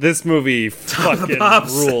 This movie fucking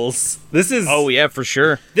rules. This is Oh yeah, for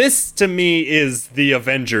sure. This to me is the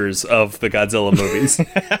Avengers of the Godzilla movies.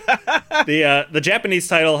 The Japanese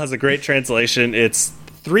title has a great translation. It's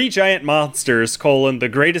Three Giant Monsters: the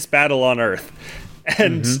greatest battle on Earth,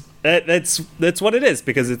 and that's what it is,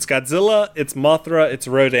 because it's Godzilla, it's Mothra, it's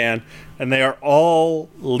Rodan, and they are all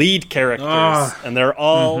lead characters, and they're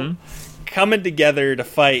all coming together to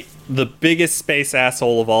fight the biggest space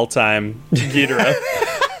asshole of all time, Ghidorah.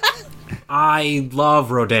 I love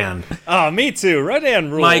Rodan. Oh, me too.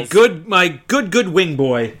 Rodan rules. My good wing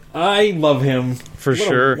boy. I love him. For What a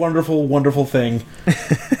sure. wonderful, wonderful thing.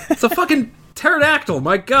 It's a fucking pterodactyl,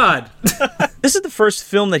 my god. This is the first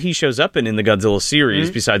film that he shows up in the Godzilla series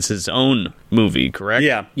besides his own movie, correct?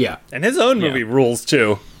 Yeah. Yeah. And his own movie rules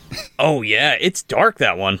too. Oh yeah, it's dark,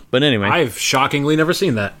 that one. But anyway, I've shockingly never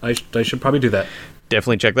seen that. I should probably do that.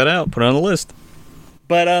 definitely check that out. Put it on the list.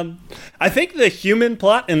 But I think the human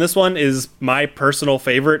plot in this one is my personal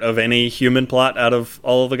favorite of any human plot out of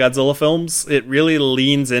all of the Godzilla films. It really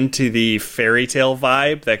leans into the fairy tale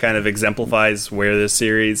vibe that kind of exemplifies where this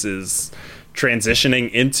series is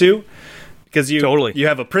transitioning into. Because you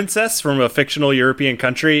have a princess from a fictional European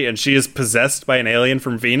country, and she is possessed by an alien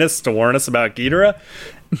from Venus to warn us about Ghidorah.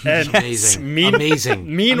 And Amazing.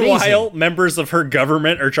 Meanwhile, Amazing. members of her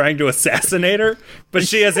government are trying to assassinate her, but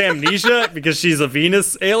she has amnesia because she's a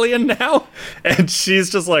Venus alien now, and she's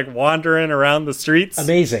just like wandering around the streets.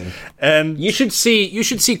 Amazing. And You should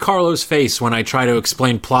see Carlo's face when I try to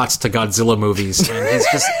explain plots to Godzilla movies,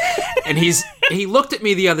 and he looked at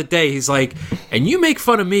me the other day. He's like, "And you make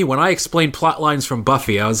fun of me when I explain plot lines from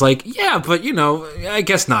Buffy." I was like, "Yeah, but I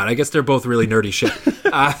guess not. I guess they're both really nerdy shit."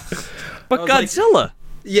 But Godzilla.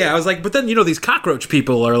 Yeah, I was like, but then these cockroach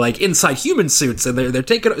people are like inside human suits, and they're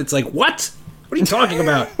taking. It's like, what? What are you talking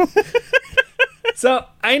about? so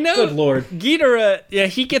I know, Good lord. Ghidorah,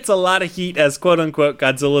 he gets a lot of heat as quote unquote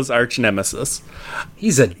Godzilla's arch nemesis.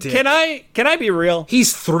 He's a dick. Can I be real?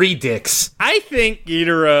 He's 3 dicks. I think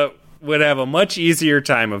Ghidorah would have a much easier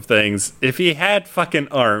time of things if he had fucking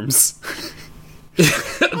arms.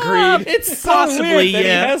 Agreed. It's so Possibly, weird that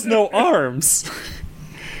yeah. he has no arms.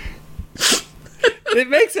 It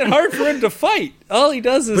makes it hard for him to fight. All he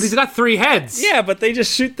does is... But he's got 3 heads. Yeah, but they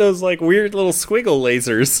just shoot those like weird little squiggle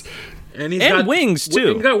lasers. And he's And got wings,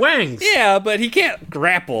 too. He's got wings. Yeah, but he can't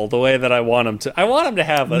grapple the way that I want him to. I want him to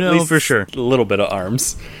have at least for sure. a little bit of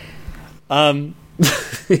arms.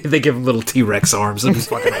 They give him little T-Rex arms. That'd be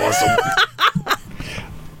fucking awesome.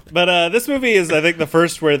 But this movie is, I think, the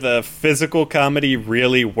first where the physical comedy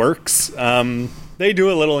really works. They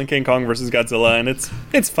do a little in King Kong versus Godzilla, and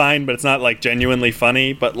it's fine, but it's not like genuinely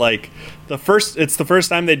funny. But like it's the first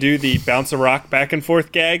time they do the bounce a rock back and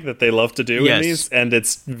forth gag that they love to do in these, and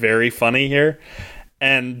it's very funny here.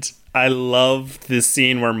 And I love this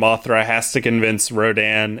scene where Mothra has to convince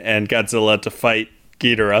Rodan and Godzilla to fight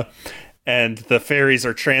Ghidorah, and the fairies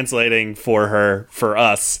are translating for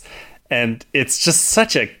us. And it's just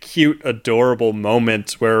such a cute, adorable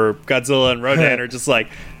moment where Godzilla and Rodan are just like,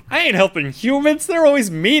 I ain't helping humans. They're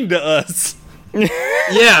always mean to us.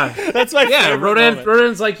 Yeah. That's my favorite moment.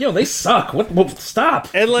 Rodan's like, yo, they suck. What stop.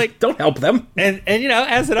 And like, don't help them. And you know,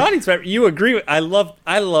 as an audience member, you agree with, I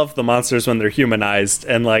love the monsters when they're humanized,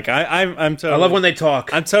 and like I'm totally, I love when they talk.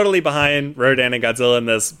 I'm totally behind Rodan and Godzilla in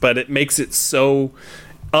this, but it makes it so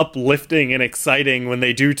uplifting and exciting when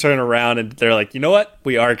they do turn around and they're like, you know what,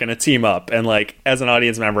 we are gonna team up. And like, as an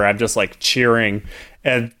audience member, I'm just like cheering.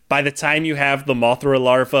 And by the time you have the Mothra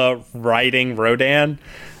larva riding Rodan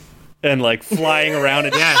and like flying around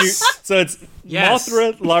and shoot, so it's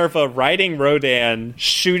Mothra larva riding Rodan,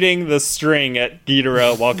 shooting the string at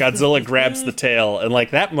Ghidorah while Godzilla grabs the tail, and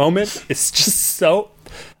like that moment is just so.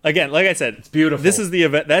 Again, like I said, it's beautiful. This is the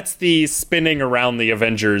event. That's the spinning around the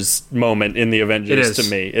Avengers moment in the Avengers to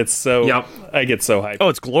me. It's so. Yep. I get so hyped. Oh,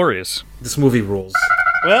 it's glorious. This movie rules.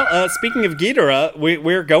 Well, speaking of Ghidorah,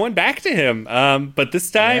 we're going back to him, but this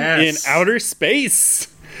time in outer space.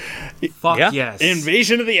 Fuck yes.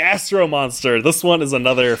 Invasion of the Astro Monster. This one is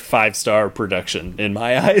another 5-star production in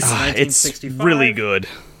my eyes. It's really good.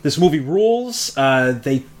 This movie rules.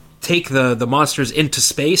 They take the monsters into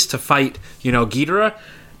space to fight, Ghidorah.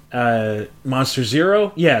 Monster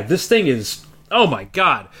Zero. Yeah, this thing is... Oh my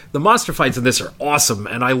god. The monster fights in this are awesome,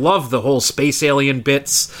 and I love the whole space alien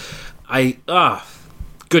bits.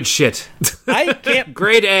 Good shit. I can't...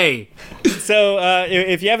 Grade A. So,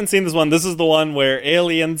 if you haven't seen this one, this is the one where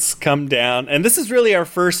aliens come down, and this is really our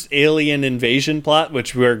first alien invasion plot,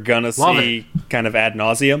 which we're gonna see kind of ad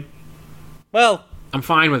nauseum. Well... I'm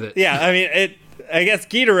fine with it. Yeah, I mean, I guess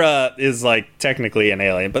Ghidorah is like technically an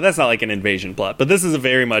alien, but that's not like an invasion plot. But this is a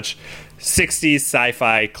very much 60s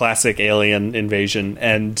sci-fi classic alien invasion,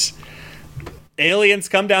 and aliens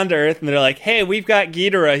come down to Earth and they're like, hey, we've got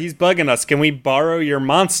Ghidorah, he's bugging us, can we borrow your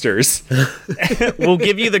monsters? We'll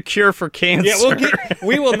give you the cure for cancer. Yeah,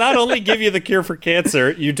 we will not only give you the cure for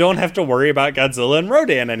cancer, you don't have to worry about Godzilla and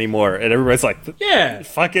Rodan anymore. And everybody's like, yeah,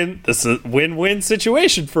 fucking, this is a win-win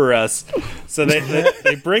situation for us. So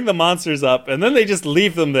they bring the monsters up, and then they just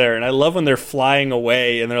leave them there. And I love when they're flying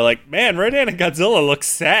away, and they're like, man, Rodan and Godzilla look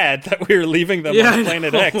sad that we were leaving them on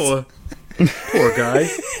Planet X. Poor guy.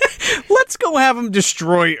 Let's go have them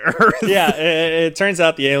destroy Earth. Yeah, it turns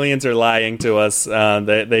out the aliens are lying to us.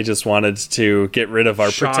 They just wanted to get rid of our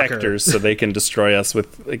protectors so they can destroy us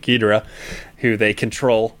with Ghidorah, who they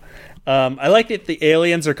control. I like that the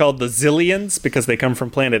aliens are called the Zillions because they come from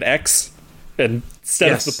Planet X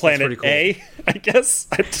instead of the Planet cool. A, I guess.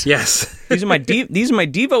 Yes. These are my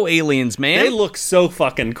Devo aliens, man. They look so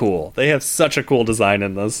fucking cool. They have such a cool design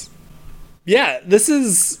in this. Yeah, this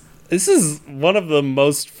is one of the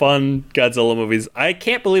most fun Godzilla movies. I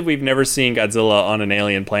can't believe we've never seen Godzilla on an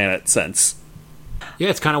alien planet since. Yeah,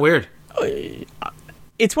 it's kind of weird.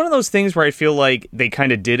 It's one of those things where I feel like they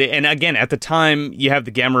kind of did it. And again, at the time, you have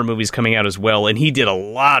the Gamera movies coming out as well, and he did a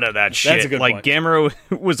lot of that shit. That's a good point. Gamera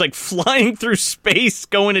was like flying through space,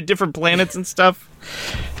 going to different planets and stuff.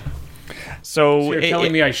 So you're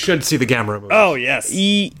telling me I should see the Gamera movies? Oh, yes.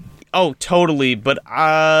 Oh, totally. But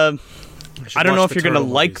I don't know if you're going to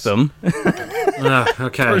like them.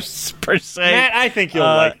 Okay. per se. Matt, I think you'll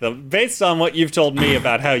like them. Based on what you've told me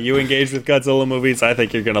about how you engage with Godzilla movies, I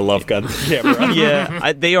think you're going to love Godzilla.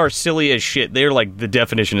 Yeah, they are silly as shit. They're like the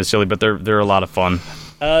definition of silly, but they're a lot of fun.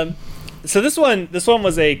 So this one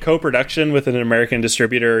was a co-production with an American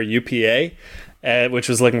distributor, UPA. Which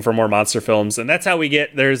was looking for more monster films. And that's how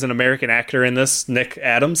there's an American actor in this, Nick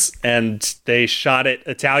Adams, and they shot it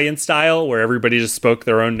Italian style, where everybody just spoke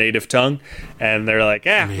their own native tongue. And they're like,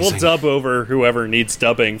 we'll dub over whoever needs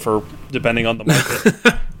dubbing for depending on the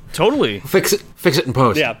market. Totally. Fix it in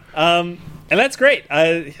post. Yeah. And that's great.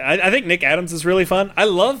 I think Nick Adams is really fun. I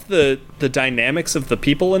love the dynamics of the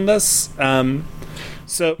people in this. Yeah,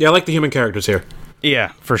 I like the human characters here. Yeah,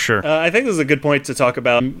 for sure. I think this is a good point to talk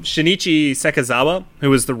about Shinichi Sekizawa,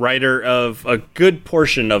 who was the writer of a good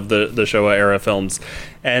portion of the Showa era films.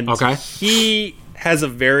 And he has a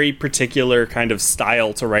very particular kind of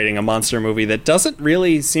style to writing a monster movie that doesn't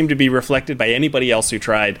really seem to be reflected by anybody else who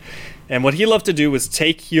tried. And what he loved to do was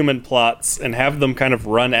take human plots and have them kind of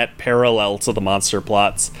run at parallel to the monster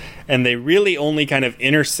plots. and they really only kind of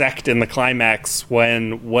intersect in the climax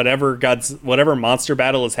when whatever monster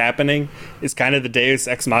battle is happening is kind of the Deus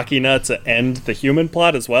Ex Machina to end the human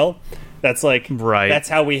plot as well. That's like, right. That's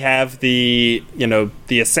how we have the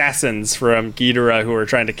assassins from Ghidorah who are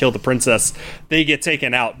trying to kill the princess. They get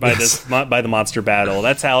taken out by by the monster battle.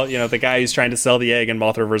 That's how, the guy who's trying to sell the egg in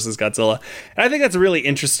Mothra versus Godzilla. And I think that's a really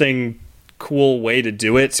interesting, cool way to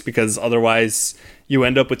do it, because otherwise you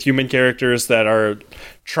end up with human characters that are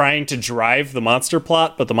trying to drive the monster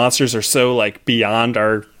plot, but the monsters are so like beyond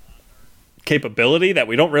our capability that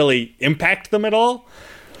we don't really impact them at all.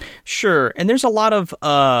 Sure, and there's a lot of,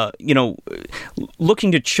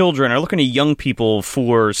 looking to children or looking to young people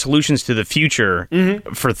for solutions to the future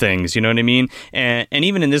for things, you know what I mean? And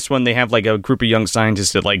even in this one, they have like a group of young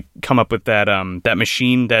scientists that like come up with that that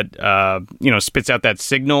machine that, spits out that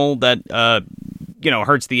signal that,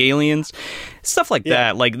 hurts the aliens. Stuff like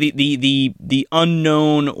that, like the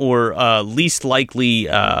unknown or least likely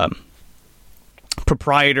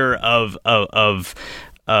proprietor of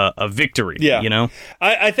a victory.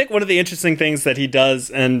 I think one of the interesting things that he does,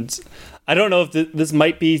 and I don't know if this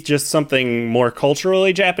might be just something more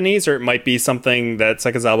culturally Japanese, or it might be something that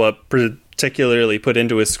Sekizawa particularly put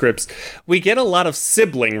into his scripts, we get a lot of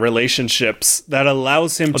sibling relationships that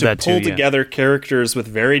allows him to pull together characters with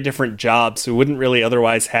very different jobs who wouldn't really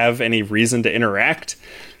otherwise have any reason to interact.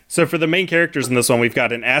 So for the main characters in this one, we've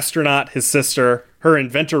got an astronaut, his sister, her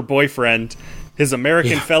inventor boyfriend, his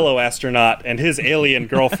American fellow astronaut, and his alien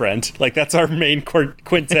girlfriend. Like, that's our main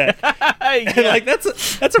quintet. And, like,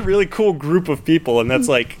 that's a really cool group of people, and that's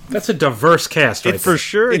like... That's a diverse cast, right? For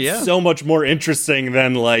sure, it's so much more interesting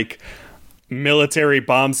than, like, military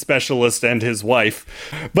bomb specialist and his wife.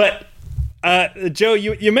 But... Joe,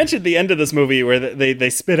 you mentioned the end of this movie where they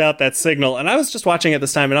spit out that signal, and I was just watching it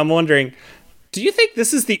this time, and I'm wondering, do you think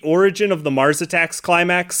this is the origin of the Mars Attacks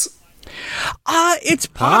climax? It's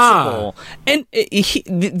possible. And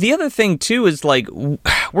the other thing too is like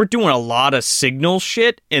we're doing a lot of signal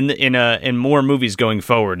shit in more movies going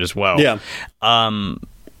forward as well. Yeah.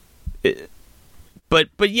 But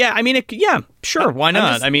yeah, I mean, sure, why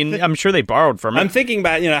not? I'm sure they borrowed from it. I'm thinking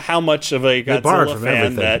about how much of a Godzilla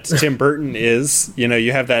fan that Tim Burton is.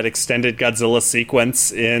 You have that extended Godzilla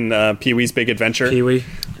sequence in Pee-wee's Big Adventure. Pee-wee,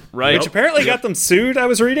 right? Which apparently got them sued. I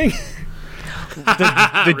was reading.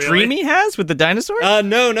 The really? dream he has with the dinosaur?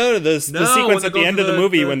 No. The sequence at the end of the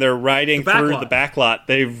movie when they're riding through the backlot,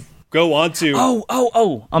 they go on to...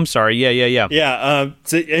 Oh, I'm sorry. Yeah. Yeah,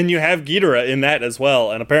 and you have Ghidorah in that as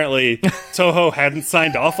well, and apparently Toho hadn't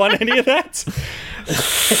signed off on any of that.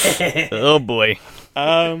 Oh, boy.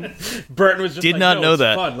 Burton was just did not know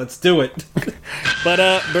that. Fun. Let's do it. But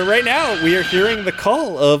right now, we are hearing the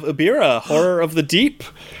call of Ibira, Horror of the Deep.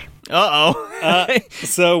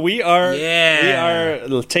 So we are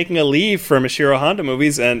taking a leave from Ishiro Honda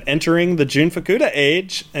movies and entering the Jun Fukuda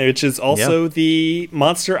age, which is also the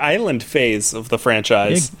Monster Island phase of the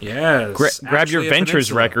franchise. Yes. Grab your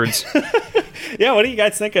Ventures records. Yeah, what do you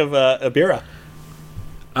guys think of Ibira?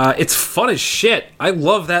 It's fun as shit. I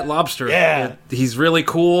love that lobster. Yeah. He's really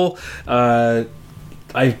cool.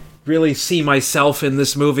 I really see myself in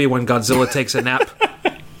this movie when Godzilla takes a nap.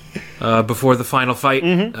 Before the final fight.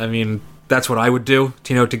 I mean, that's what I would do,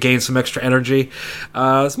 to gain some extra energy.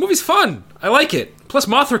 This movie's fun. I like it. Plus,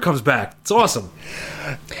 Mothra comes back. It's awesome.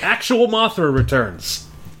 Actual Mothra returns.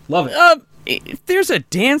 Love it. There's a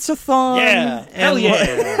dance-a-thon. Yeah. Hell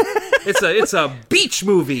yeah. It's a beach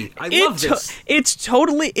movie. I love this. It's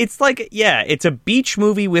a beach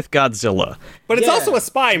movie with Godzilla. But it's also a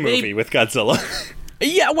spy movie with Godzilla.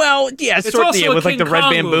 Yeah, well, yeah, it's also with like the red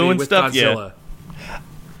bamboo and stuff. Godzilla.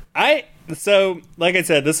 Yeah. So, like I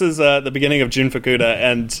said, this is the beginning of Jun Fukuda,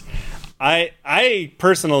 and I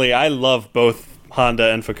personally, I love both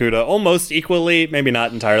Honda and Fukuda almost equally, maybe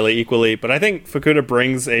not entirely equally, but I think Fukuda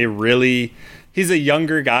brings he's a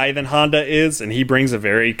younger guy than Honda is, and he brings a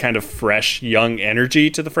very kind of fresh, young energy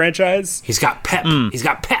to the franchise. He's got pep. He's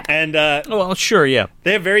got pep. And, well, sure, yeah.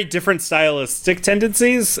 They have very different stylistic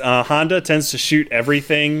tendencies. Honda tends to shoot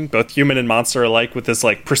everything, both human and monster alike, with this,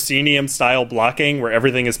 like, proscenium-style blocking, where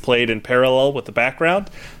everything is played in parallel with the background.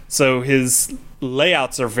 So his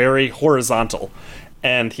layouts are very horizontal.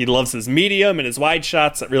 And he loves his medium and his wide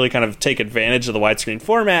shots that really kind of take advantage of the widescreen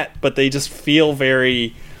format, but they just feel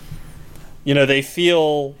very... they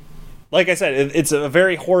feel, like I said, it's a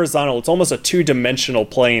very horizontal, it's almost a two-dimensional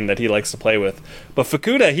plane that he likes to play with. But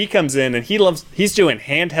Fukuda, he comes in and he's doing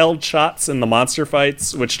handheld shots in the monster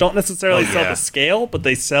fights, which don't necessarily sell the scale, but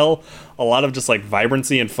they sell a lot of just like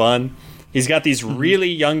vibrancy and fun. He's got these really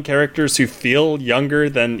young characters who feel younger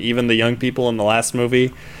than even the young people in the last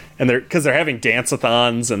movie. and they're having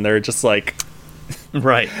dance-a-thons, and they're just like,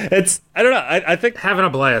 Right. I don't know. I think Having a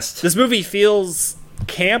blast. this movie feels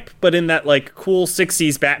camp, but in that like cool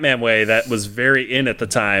 60s Batman way that was very in at the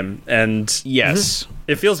time, and Yes.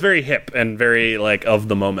 it feels very hip and very like of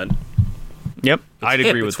the moment. Yep. I'd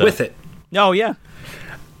agree with It's that. with it. Oh, yeah.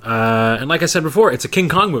 And like I said before, it's a King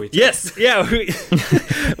Kong movie. Yes, yeah,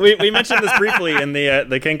 we mentioned this briefly in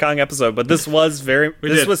the King Kong episode, but this was did.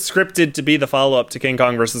 was scripted to be the follow up to King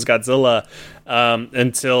Kong versus Godzilla,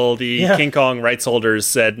 until the King Kong rights holders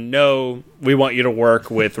said no, we want you to work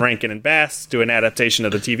with Rankin and Bass, do an adaptation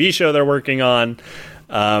of the TV show they're working on.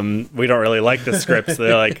 We don't really like the script, so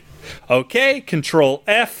they're like, okay, Control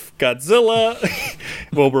F, Godzilla.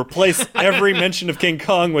 We'll replace every mention of King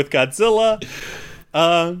Kong with Godzilla.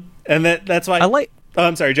 And that's why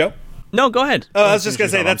I'm sorry, Joe. No, go ahead. Oh, I was just gonna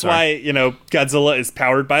say that's why Godzilla is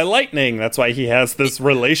powered by lightning. That's why he has this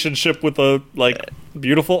relationship with a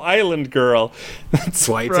beautiful island girl. That's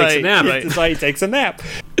why he takes a nap. That's why he takes a nap.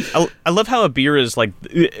 I love how Abir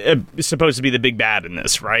is supposed to be the big bad in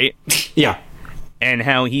this, right? Yeah. And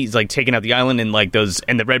how he's taking out the island and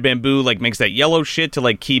and the red bamboo makes that yellow shit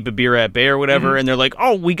to keep Abir at bay or whatever. And they're like,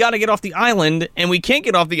 oh, we got to get off the island, and we can't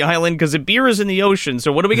get off the island because Abir is in the ocean.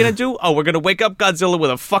 So what are we gonna do? Oh, we're gonna wake up Godzilla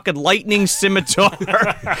with a fucking lightning scimitar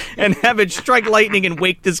and have it strike lightning and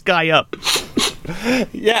wake this guy up.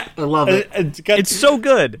 Yeah, I love it. It's so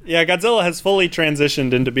good. Yeah, Godzilla has fully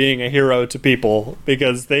transitioned into being a hero to people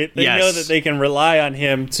because they know that they can rely on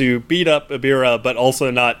him to beat up Abira, but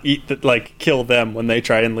also not kill them when they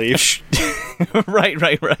try and leave. Right. And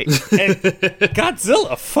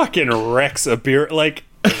Godzilla fucking wrecks Abira.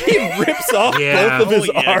 He rips off both of his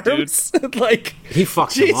arms. He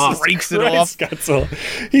fucks him off. Breaks it off. Godzilla.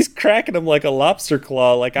 He's cracking him like a lobster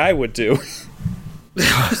claw, like I would do.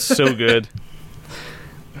 So good.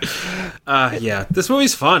 Yeah, this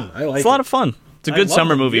movie's fun. I like it. It's a lot of fun. It's a good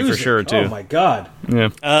summer movie for sure, too. Oh my god. Yeah.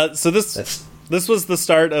 So this was the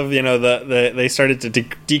start of they started to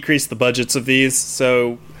decrease the budgets of these,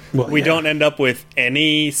 so we don't end up with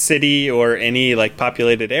any city or any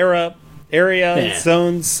populated area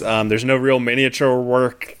zones. There's no real miniature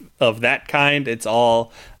work of that kind. It's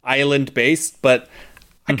all island based, but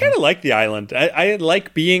I kind of like the island. I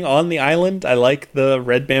like being on the island. I like the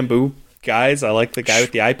red bamboo guys. I like the guy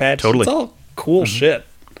with the eye patch. Totally. It's all cool shit.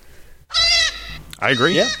 I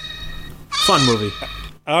agree. Yeah. Fun movie.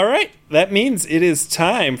 All right. That means it is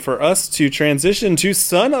time for us to transition to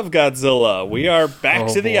Son of Godzilla. We are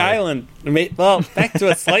back to the island. Well, back to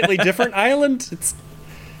a slightly different island. It's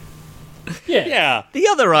Yeah. The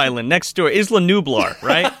other island next door, Isla Nublar,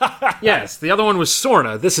 right? Yes, the other one was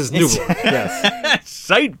Sorna. This is Nublar. Yes.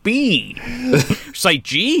 Site B. Site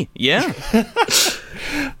G? Yeah.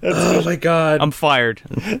 Oh my god. I'm fired.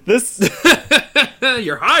 This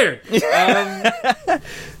You're hired.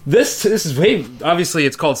 This is obviously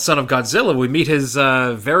it's called Son of Godzilla. We meet his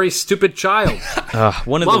very stupid child.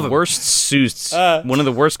 One of Love the him. worst suits. One of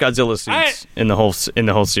the worst Godzilla suits in the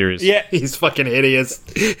whole series. Yeah. He's fucking hideous.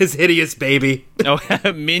 His hideous baby. Oh,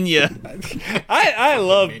 Minya. I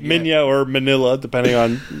love Minya or Manila, depending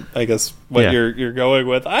on I guess what you're going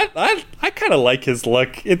with. I kind of like his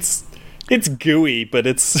look. It's gooey, but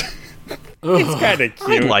it's kind of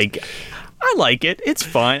cute. I like it. It's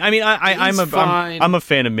fine. I mean, I'm a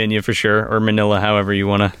fan of Minya for sure, or Manila, however you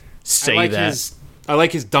want to say that. I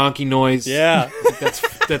like his donkey noise. Yeah.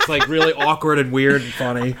 That's really awkward and weird and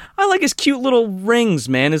funny. I like his cute little rings,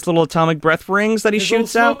 man. His little atomic breath rings that he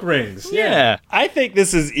shoots out. Smoke rings. Yeah. I think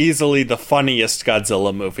this is easily the funniest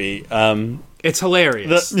Godzilla movie. It's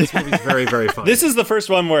hilarious. This movie's very, very funny. This is the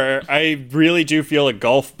first one where I really do feel a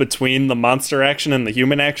gulf between the monster action and the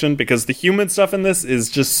human action, because the human stuff in this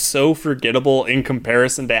is just so forgettable in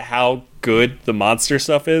comparison to how good the monster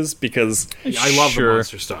stuff is, because I love the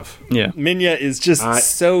monster stuff. Yeah. Minya is just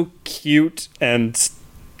so cute and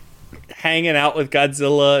hanging out with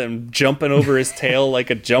Godzilla and jumping over his tail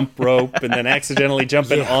like a jump rope, and then accidentally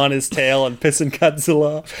jumping on his tail and pissing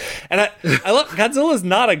Godzilla. And I love Godzilla's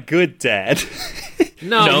not a good dad.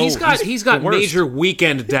 No, he's got major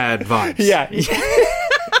Weekend dad vibes. Yeah.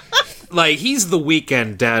 He's the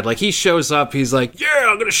Weekend dad. He shows up, he's like, yeah,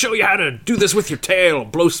 I'm gonna show you how to do this with your tail,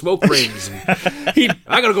 blow smoke rings. I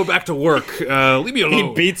gotta go back to work. Leave me alone.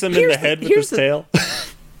 He beats him in the head with his tail.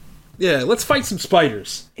 Yeah, let's fight some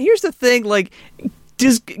spiders. Here's the thing,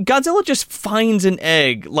 does Godzilla just finds an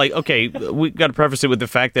egg? Okay, we got to preface it with the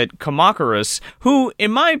fact that Kamakurus, who,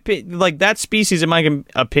 in my opinion, that species, in my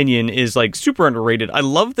opinion, is super underrated. I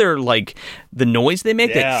love their the noise they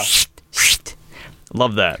make. Yeah.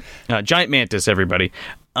 Love that. Giant mantis, everybody.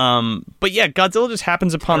 But yeah, Godzilla just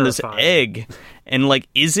happens upon this Terrifying. egg, and like,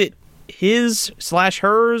 is it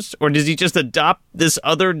his/hers, or does he just adopt this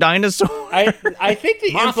other dinosaur? I think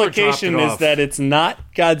the Mothra implication dropped it is off. that it's not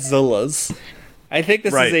Godzilla's. I think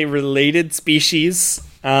this is Right. a related species.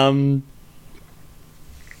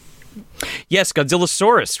 Yes,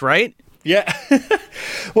 Godzillasaurus, right? Yeah.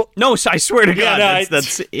 No, I swear to God, no,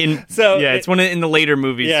 that's in. So yeah, it's one in the later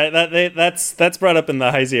movies. Yeah, that's brought up in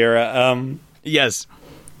the Heisey era. Yes.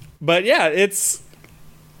 But yeah, it's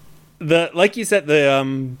like you said,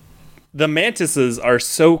 the mantises are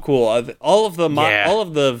so cool. All of the Yeah. all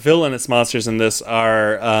of the villainous monsters in this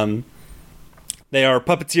are they are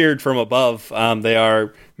puppeteered from above. They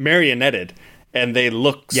are marionetted, and they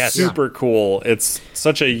look Yes. super cool. It's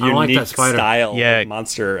such a like unique that spider. style Yeah. of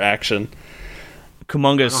monster action.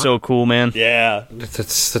 Kumonga is so cool, man. Yeah, That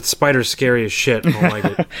spider's scary as shit. I don't like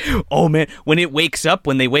it. Oh man, when it wakes up,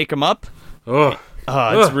 when they wake him up, Ugh. it's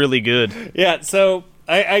Ugh. really good. yeah. So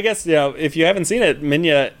I guess if you haven't seen it,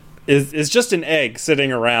 Minya is just an egg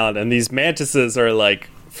sitting around, and these mantises are like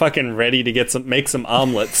fucking ready to make some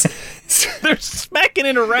omelets. They're smacking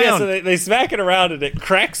it around. Yeah, so they smack it around and it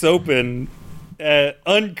cracks open.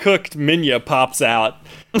 Uncooked Minya pops out.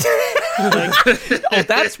 Oh,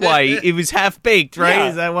 that's why it was half baked, right? Yeah.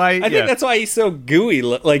 Is that why? I think that's why he's so gooey.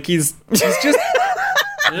 Like he's just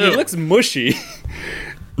he looks mushy.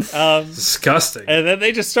 Disgusting. And then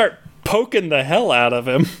they just start poking the hell out of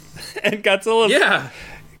him. And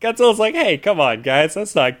Godzilla's like, "Hey, come on, guys,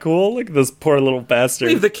 that's not cool. Look at this poor little bastard."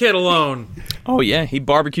 Leave the kid alone. Oh yeah, he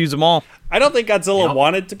barbecues them all. I don't think Godzilla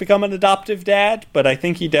wanted to become an adoptive dad, but I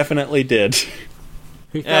think he definitely did.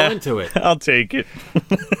 He fell into it. I'll take it.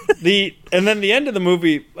 And then the end of the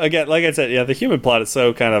movie, again, like I said, yeah, the human plot is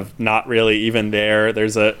so kind of not really even there.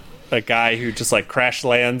 There's a guy who just like crash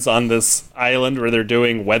lands on this island where they're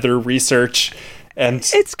doing weather research, and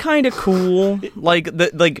It's kind of cool.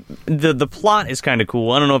 The plot is kind of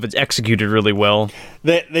cool. I don't know if it's executed really well.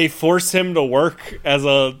 they force him to work as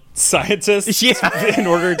a scientist Yeah. in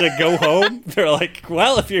order to go home. They're like,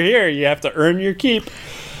 well, if you're here, you have to earn your keep.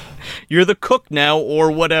 You're the cook now,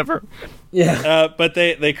 or whatever. But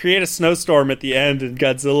they create a snowstorm at the end, and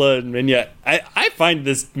Godzilla and Minya. I find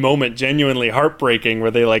this moment genuinely heartbreaking,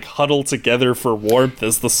 where they like huddle together for warmth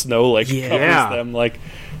as the snow covers them. Like,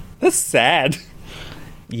 that's sad.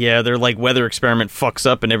 Yeah, their like weather experiment fucks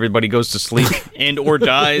up and everybody goes to sleep and or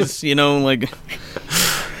dies. You know, like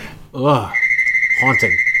Ugh.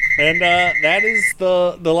 Haunting. And that is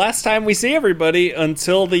the last time we see everybody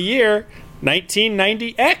until the year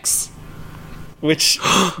 1990X, which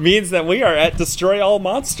means that we are at Destroy All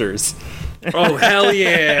Monsters. Oh, hell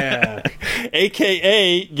yeah.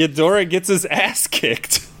 AKA Ghidorah gets his ass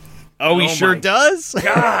kicked. oh, he Oh sure my does.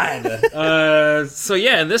 So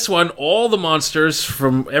yeah, in this one, all the monsters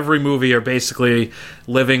from every movie are basically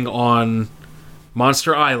living on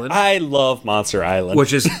Monster Island, I love Monster Island.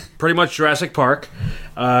 which is pretty much Jurassic Park.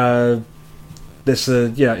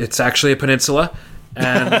 It's actually a peninsula,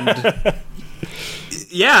 and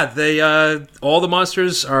yeah, they all the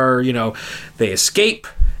monsters are, they escape.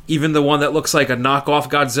 Even the one that looks like a knockoff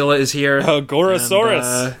Godzilla is here. Oh,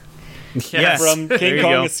 Gorosaurus Yes. from There King you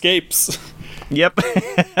Kong go. Escapes. Yep.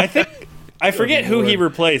 I forget who he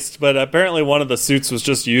replaced, but apparently one of the suits was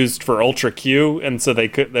just used for Ultra Q, and so they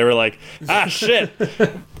were like, ah, shit.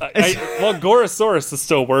 Well, Gorosaurus is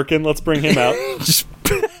still working. Let's bring him out.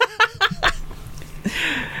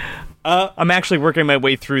 I'm actually working my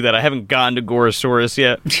way through that. I haven't gotten to Gorosaurus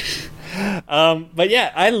yet. But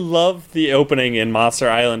yeah, I love the opening in Monster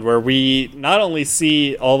Island, where we not only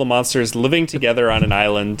see all the monsters living together on an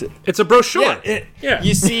island. It's a brochure.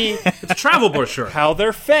 You see It's a travel brochure. how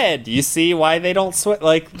they're fed. You see why they don't sweat.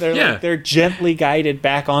 Like they're gently guided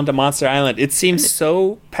back onto Monster Island. It seems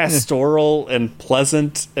so pastoral and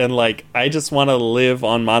pleasant, and like I just want to live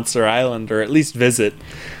on Monster Island, or at least visit.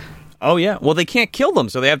 Oh yeah. Well, they can't kill them,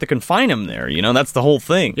 so they have to confine them there. You know, that's the whole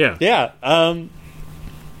thing. Yeah. Yeah.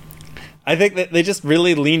 I think that they just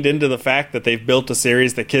really leaned into the fact that they've built a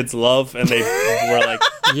series that kids love, and they were like,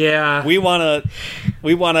 Yeah. we want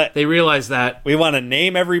to They realize that.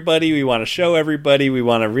 name everybody, we want to show everybody, we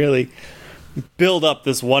want to really build up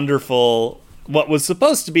this wonderful, what was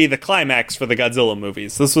supposed to be the climax for the Godzilla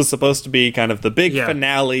movies. This was supposed to be kind of the big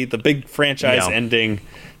finale, the big franchise ending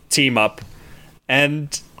team up,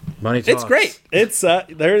 and Money it's talks. great. It's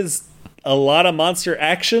there's a lot of monster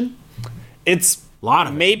action. It's Lot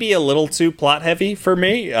of it. maybe a little too plot heavy for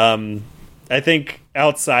me. I think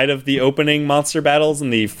outside of the opening monster battles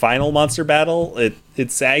and the final monster battle,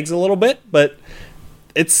 it sags a little bit, but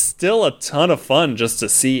it's still a ton of fun just to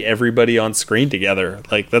see everybody on screen together.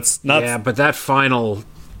 Like, that's not... Yeah, but that final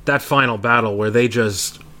that final battle where they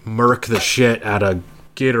just murk the shit out of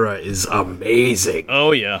Ghidorah is amazing.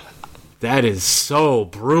 Oh yeah. That is so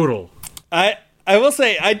brutal. I will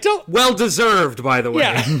say I don't. Well deserved, by the way.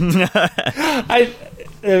 Yeah.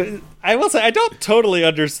 I will say I don't totally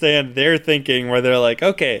understand their thinking where they're like,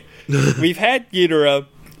 okay, we've had Ghidorah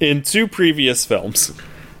in 2 previous films.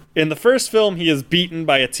 In the first film, he is beaten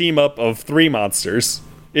by a team up of 3 monsters.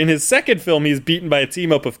 In his second film, he's beaten by a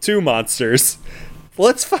team up of 2 monsters.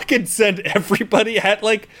 Let's fucking send everybody at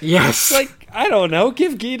Yes. I don't know,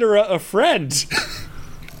 give Ghidorah a friend.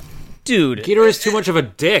 Dude, Ghidorah is too much of a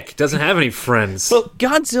dick. Doesn't have any friends. well,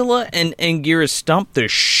 Godzilla and Ghidorah stomp the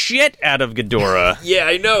shit out of Ghidorah. Yeah,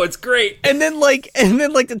 I know. It's great. And then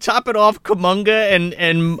to top it off, Kumonga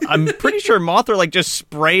and I'm pretty sure Mothra just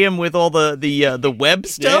spray him with all the web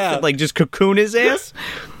stuff Yeah. and just cocoon his ass.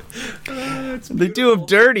 They do him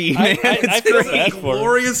dirty, man. I feel bad for him.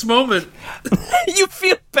 Glorious moment. You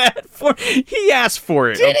feel bad for he asked for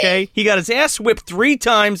it, okay? He got his ass whipped 3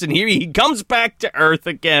 times and here he comes back to Earth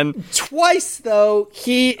again. Twice, though,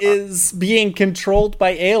 he is being controlled by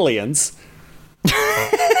aliens. You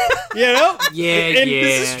know? Yeah, And yeah.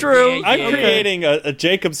 this is true. yeah, I'm yeah. creating a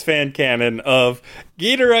Jacobs fan canon of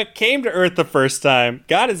Ghidorah came to Earth the first time,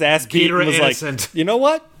 got his ass beat, and Ghidorah was innocent. like, you know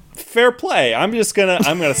what? Fair play. I'm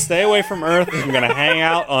gonna stay away from Earth. I'm gonna hang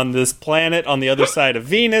out on this planet on the other side of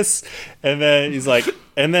Venus. And then he's like,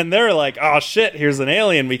 and then they're like, oh shit, here's an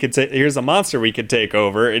alien here's a monster we could take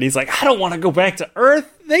over. And he's like, I don't want to go back to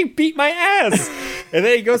Earth. They beat my ass. And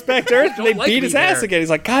then he goes back to Earth and they Don't like beat me his ass there. again. He's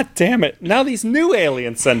like, God damn it. Now these new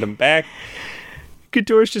aliens send him back.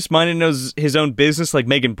 Ghidorah's just minding his own business,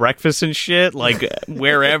 making breakfast and shit,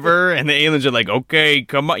 wherever. And the aliens are like, okay,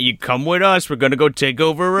 come on, you come with us. We're going to go take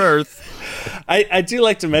over Earth. I do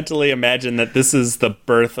like to mentally imagine that this is the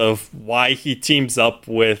birth of why he teams up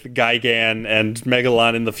with Gigan and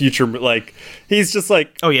Megalon in the future. He's just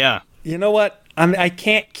like, Oh, yeah. you know what? I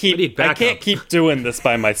can't need backup. keep doing this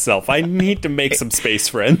by myself. I need to make some space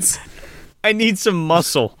friends. I need some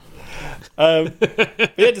muscle. But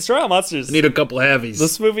yeah, Destroy All Monsters. Need a couple heavies.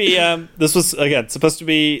 This movie, this was, again, supposed to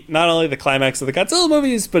be not only the climax of the Godzilla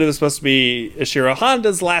movies, but it was supposed to be Ishiro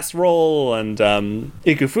Honda's last role, and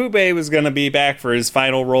Ikufube was going to be back for his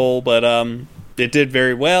final role, but it did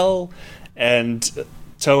very well, and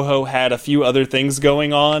Toho had a few other things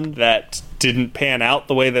going on that didn't pan out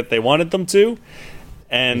the way that they wanted them to,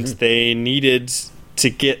 and they needed to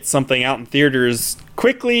get something out in theaters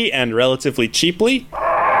quickly and relatively cheaply.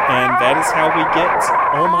 And that is how we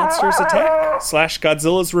get All Monsters Attack /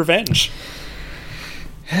 Godzilla's Revenge.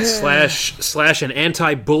 slash an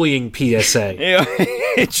anti-bullying PSA. Yeah,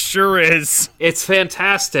 it sure is. It's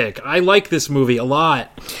fantastic. I like this movie a lot.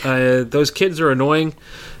 Those kids are annoying,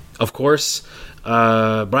 of course,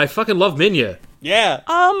 but I fucking love Minya. Yeah.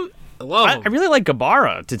 I love him. I really like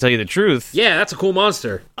Gabara, to tell you the truth. Yeah, that's a cool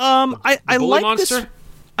monster. I Bully like monster?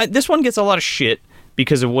 this. This one gets a lot of shit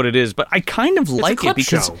because of what it is, but I kind of like clip it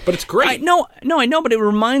because show, but it's great. I know, but it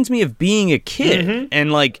reminds me of being a kid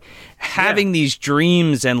and having these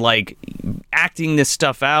dreams and acting this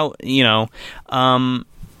stuff out, and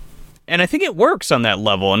I think it works on that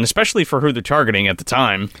level, and especially for who they're targeting at the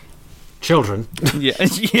time. Children. Yeah,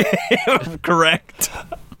 correct.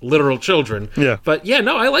 Literal children. Yeah. But yeah,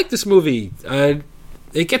 no, I like this movie.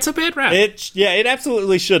 It gets a bad rap. It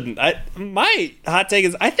absolutely shouldn't. My hot take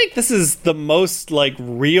is I think this is the most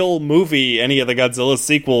real movie any of the Godzilla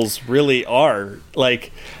sequels really are.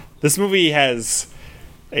 This movie has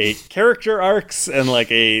a character arcs and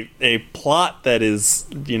a plot that is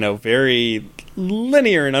very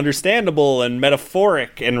linear and understandable and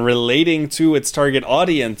metaphoric and relating to its target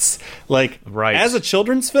audience. Right. As a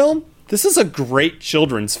children's film, this is a great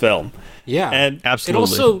children's film. Yeah. And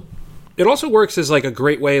Absolutely. It also works as a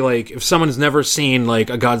great way, if someone's never seen a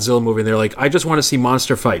Godzilla movie and they're like, I just want to see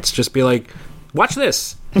monster fights, just be like, watch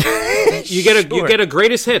this. you get a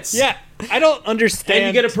greatest hits. yeah, I don't understand. And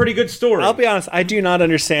you get a pretty good story. I'll be honest, I do not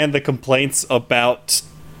understand the complaints about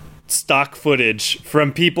stock footage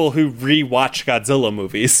from people who rewatch Godzilla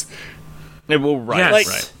movies.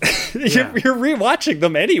 Yes. You're rewatching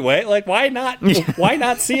them anyway. Why not? Why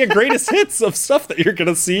not see a greatest hits of stuff that you're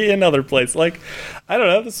gonna see in other places? I don't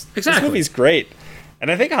know. This movie's great,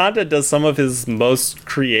 and I think Honda does some of his most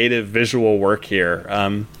creative visual work here.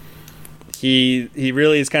 He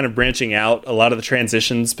really is kind of branching out. A lot of the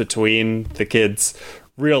transitions between the kids'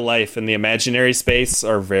 real life and the imaginary space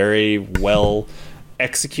are very well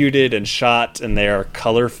executed and shot, and they are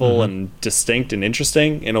colorful and distinct and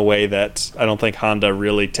interesting in a way that I don't think Honda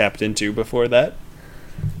really tapped into before that.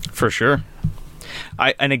 For sure.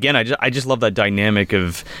 I just love that dynamic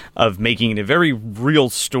of making it a very real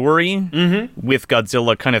story with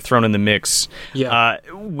Godzilla kind of thrown in the mix. Yeah.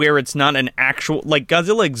 Where it's not an actual, like,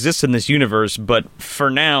 Godzilla exists in this universe, but for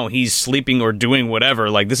now he's sleeping or doing whatever.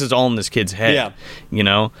 Like, this is all in this kid's head. Yeah. You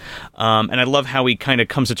know? And I love how he kind of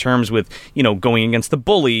comes to terms with, you know, going against the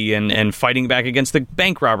bully and fighting back against the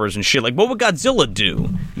bank robbers and shit. Like, what would Godzilla do?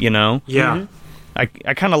 You know? Yeah. I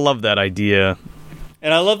kind of love that idea.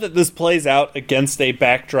 And I love that this plays out against a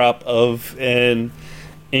backdrop of an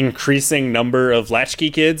increasing number of latchkey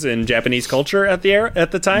kids in Japanese culture at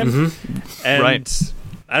the time. And Right.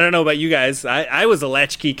 I don't know about you guys. I was a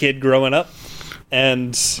latchkey kid growing up,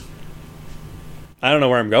 and I don't know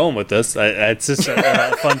where I'm going with this. It's just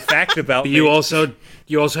a fun fact about me. You also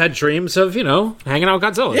had dreams of, you know, hanging out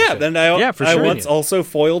with Godzilla. Yeah, then I for sure. once also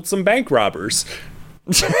foiled some bank robbers.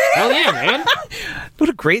 Hell yeah, man. What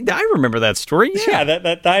a great... I remember that story. Yeah,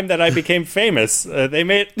 that time that I became famous, they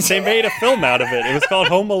made a film out of it. It was called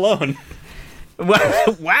Home Alone.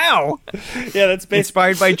 Wow. Yeah, that's based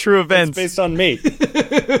Inspired by true events. based on me.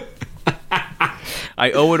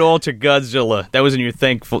 I owe it all to Godzilla. That was in your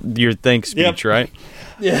thanks speech, Yep. right?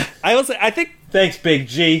 Yeah, I think Thanks, Big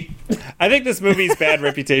G. I think this movie's bad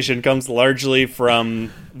reputation comes largely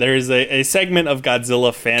from there's a segment of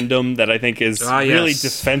Godzilla fandom that I think is really yes.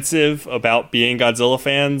 defensive about being Godzilla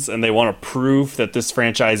fans, and they want to prove that this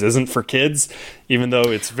franchise isn't for kids, even though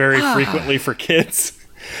it's very frequently for kids.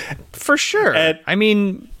 For sure. And- I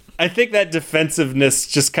mean, I think that defensiveness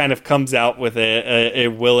just kind of comes out with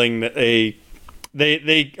they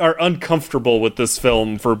are uncomfortable with this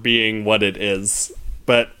film for being what it is,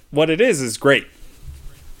 but what it is great.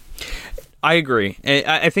 I agree.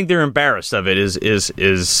 I think they're embarrassed of it.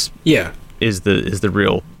 Is Yeah. the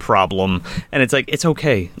real problem, and it's like it's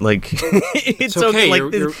okay. Like it's okay.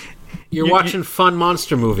 Like You're watching fun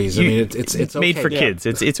monster movies. I mean, it's okay. made for kids.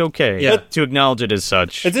 It's okay. Yeah. To acknowledge it as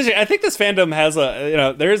such. It's interesting. I think this fandom has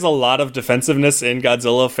there is a lot of defensiveness in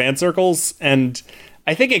Godzilla fan circles, and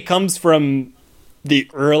I think it comes from the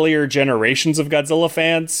earlier generations of Godzilla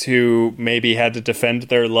fans who maybe had to defend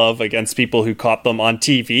their love against people who caught them on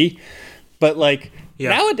TV. But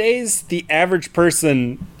nowadays, the average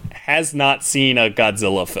person has not seen a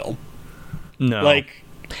Godzilla film. No.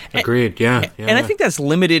 Agreed. Yeah. And I think that's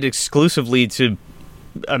limited exclusively to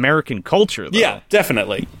American culture, though. Yeah,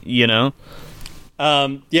 definitely. You know?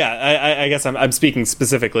 I guess I'm speaking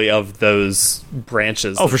specifically of those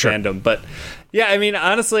branches of for sure. fandom. But yeah, I mean,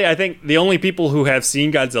 honestly, I think the only people who have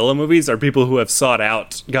seen Godzilla movies are people who have sought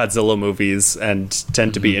out Godzilla movies and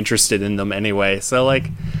tend to be interested in them anyway. So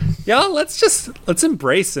let's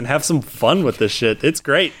embrace and have some fun with this shit. It's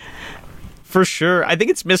great. For sure. I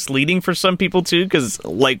think it's misleading for some people, too, because,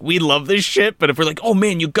 we love this shit, but if we're like, oh,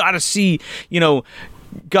 man, you gotta see,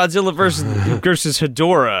 Godzilla versus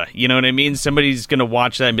Hedorah, you know what I mean? Somebody's gonna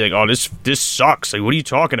watch that and be like, "Oh, this sucks." Like, what are you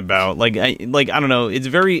talking about? I don't know. It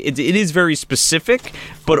is very specific,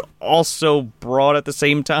 but also broad at the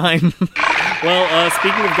same time. Well,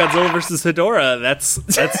 speaking of Godzilla versus Hedorah,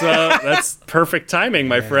 that's perfect timing,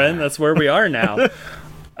 my friend. That's where we are now.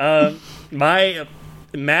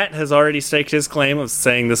 Matt has already staked his claim of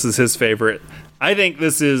saying this is his favorite. I think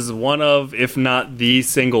this is one of, if not the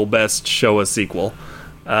single best Showa sequel.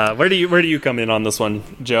 Where do you come in on this one,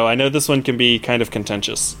 Joe? I know this one can be kind of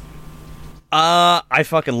contentious. I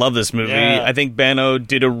fucking love this movie. Yeah. I think Banno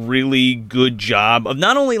did a really good job of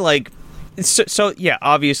not only yeah,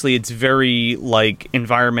 obviously it's very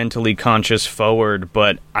environmentally conscious forward,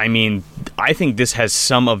 but I mean, I think this has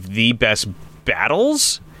some of the best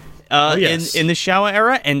battles yes. in the Showa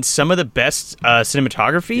era, and some of the best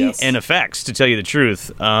cinematography Yes. and effects, to tell you the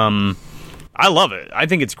truth. I love it. I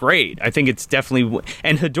think it's great. I think it's definitely...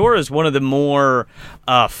 And Hedorah is one of the more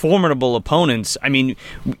formidable opponents. I mean,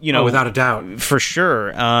 without a doubt. For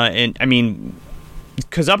sure. And, I mean...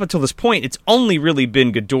 Because up until this point, it's only really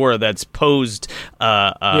been Ghidorah that's posed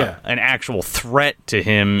an actual threat to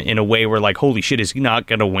him in a way where, holy shit, is he not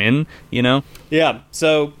going to win, Yeah,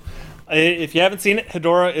 so if you haven't seen it,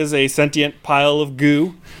 Hedorah is a sentient pile of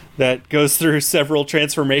goo that goes through several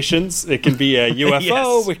transformations. It can be a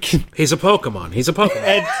UFO. Yes. He's a Pokemon.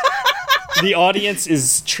 And the audience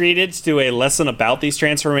is treated to a lesson about these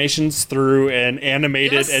transformations through an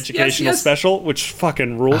animated educational special, which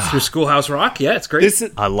fucking rules. Through Schoolhouse Rock. Yeah, it's great.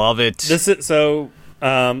 I love it.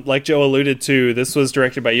 Like Joe alluded to, this was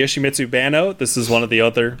directed by Yoshimitsu Banno. This is one of the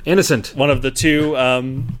two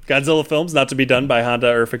Godzilla films not to be done by Honda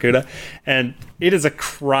or Fukuda, and it is a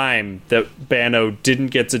crime that Banno didn't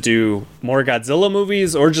get to do more Godzilla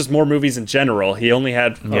movies or just more movies in general. He only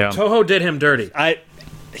had Toho did him dirty.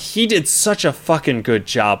 he did such a fucking good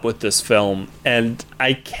job with this film, and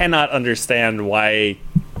I cannot understand why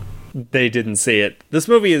they didn't see it. This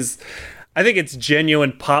movie is, I think it's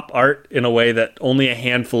genuine pop art in a way that only a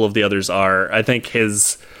handful of the others are. I think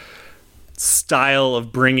his style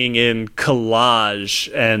of bringing in collage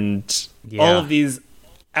and all of these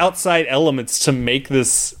outside elements to make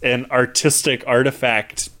this an artistic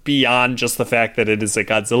artifact beyond just the fact that it is a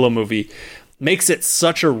Godzilla movie makes it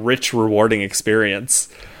such a rich, rewarding experience.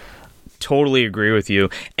 Totally agree with you.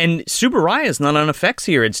 And Tsuburaya is not on effects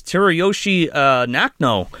here. It's Teruyoshi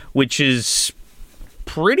Nakano, which is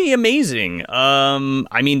pretty amazing.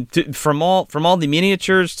 I mean, from all the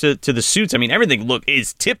miniatures to the suits, I mean, everything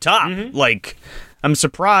is tip top. Like, I'm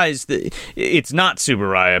surprised that it's not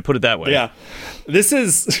Tsuburaya. Put it that way. Yeah, this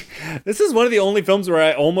is one of the only films where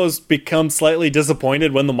I almost become slightly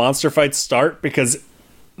disappointed when the monster fights start, because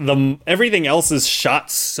everything else is shot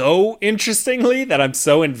so interestingly that I'm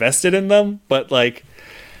so invested in them. But like,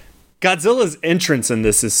 Godzilla's entrance in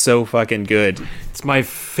this is so fucking good. It's my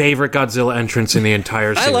favorite Godzilla entrance in the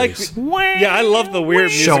entire series. I love the weird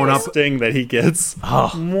musical sting that he gets.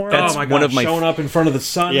 That's my God, one of my showing up in front of the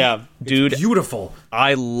sun. Yeah, dude, beautiful.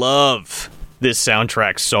 I love this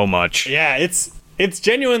soundtrack so much. Yeah, it's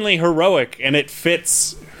genuinely heroic, and it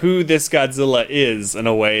fits who this Godzilla is in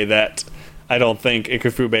a way that I don't think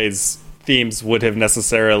Ikufube's themes would have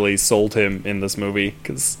necessarily sold him in this movie,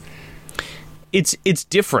 because it's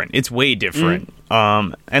different. It's way different.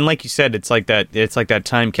 And like you said, it's like that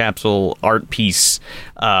time capsule art piece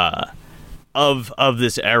of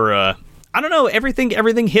this era. I don't know,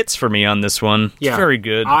 everything hits for me on this one. It's very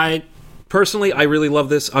good. I really love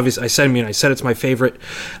this. Obviously, I said it's my favorite.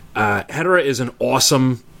 Hedorah is an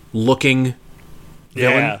awesome looking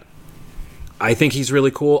villain. Yeah. I think he's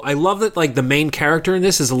really cool. I love that, like, the main character in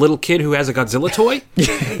this is a little kid who has a Godzilla toy.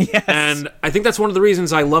 Yes. And I think that's one of the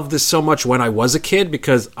reasons I loved this so much when I was a kid,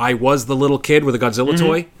 because I was the little kid with a Godzilla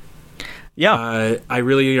toy. Yeah. I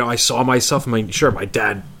really, I saw myself. I mean, sure, my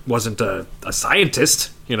dad wasn't a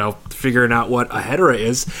scientist, figuring out what a Hedorah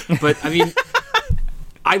is. But, I mean,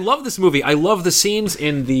 I love this movie. I love the scenes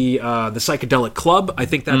in the psychedelic club. I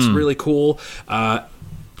think that's really cool.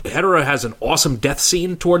 Hedorah has an awesome death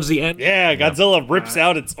scene towards the end. Yeah, Godzilla rips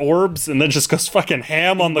out its orbs and then just goes fucking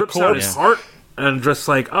ham on the rips out corpse. his heart, and just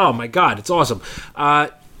like, oh my God, it's awesome.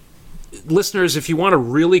 Listeners, if you want a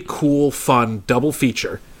really cool, fun double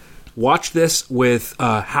feature, watch this with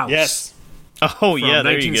House. Yes. Oh, yeah,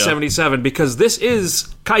 there you go. 1977, because this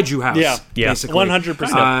is Kaiju House. Yeah, basically.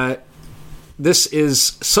 100%. This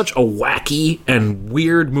is such a wacky and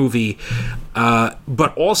weird movie,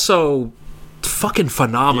 but also fucking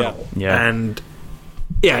phenomenal. Yeah. And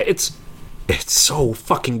yeah, it's so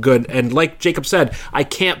fucking good. And like Jacob said, I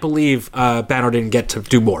can't believe Banner didn't get to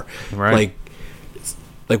do more. Right.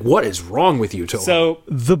 Like what is wrong with you, Toho? So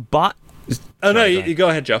Oh no, you go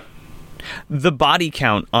ahead, Joe. The body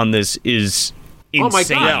count on this is insane. Oh my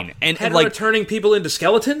God. And Hedorah like turning people into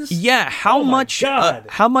skeletons? Yeah, how much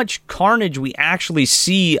carnage we actually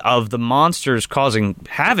see of the monsters causing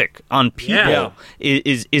havoc on people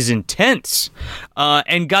is intense.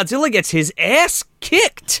 And Godzilla gets his ass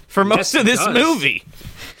kicked for most of this movie.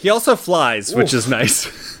 He also flies, which is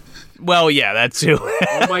nice. Well, yeah, that too.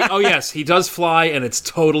 Oh yes, he does fly, and it's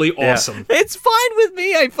totally awesome. It's fine with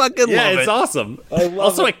me. I fucking love it. Yeah, it's awesome.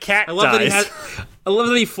 Also, a cat dies. I love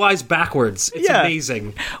that he flies backwards. It's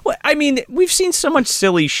amazing. Well, I mean, we've seen so much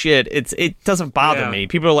silly shit. It doesn't bother me.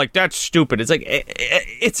 People are like, "That's stupid." It's like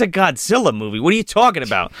it's a Godzilla movie. What are you talking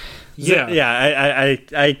about?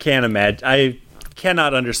 I can't imagine. I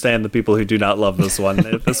cannot understand the people who do not love this one.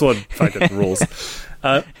 This one fucking rules.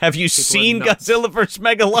 Have you seen Godzilla vs.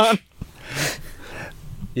 Megalon?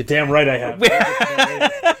 You're damn right I have.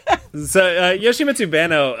 So Yoshimitsu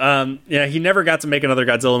Banno, he never got to make another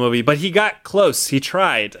Godzilla movie, but he got close. He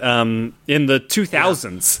tried in the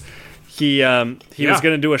 2000s. He was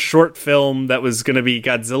going to do a short film that was going to be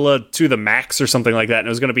Godzilla to the Max or something like that, and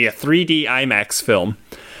it was going to be a 3D IMAX film.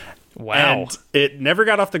 Wow. And it never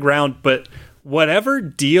got off the ground, but whatever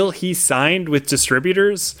deal he signed with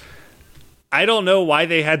distributors, I don't know why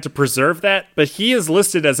they had to preserve that, but he is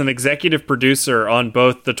listed as an executive producer on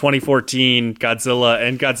both the 2014 Godzilla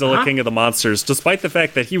and Godzilla King of the Monsters, despite the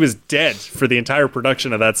fact that he was dead for the entire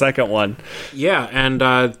production of that second one. Yeah,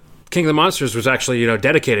 and King of the Monsters was actually,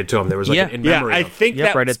 dedicated to him. There was like an in memory. I think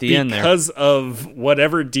that right at the end there. Because of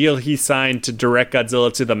whatever deal he signed to direct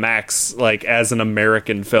Godzilla to the Max, like as an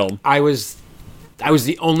American film. I was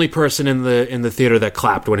the only person in the theater that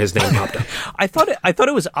clapped when his name popped up. I thought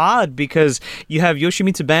it was odd because you have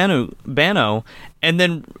Yoshimitsu Banno and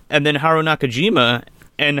then Haruo Nakajima,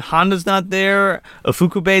 and Honda's not there,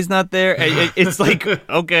 Fukube's not there. It's like,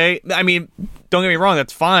 okay. I mean, don't get me wrong,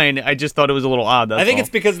 that's fine. I just thought it was a little odd. I think all. it's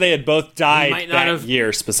because they had both died might not that have-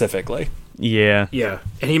 year specifically. Yeah. Yeah,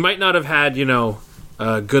 and he might not have had,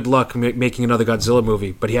 good luck making another Godzilla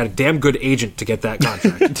movie, but he had a damn good agent to get that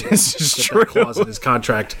contract. This is Get true. that clause in his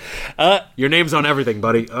contract. Your name's on everything,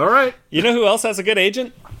 buddy. All right. You know who else has a good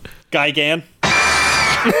agent? Gigan.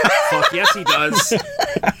 Fuck yes, he does.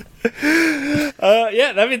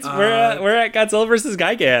 Yeah, that means we're at Godzilla versus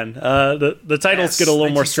Gigan. The titles Yes, get a little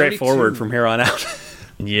more 1972. straightforward from here on out.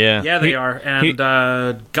 Yeah. Yeah, they are. And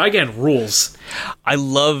Gigan rules. I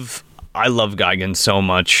love Gigan so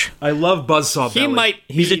much. I love Buzzsaw He Belly. might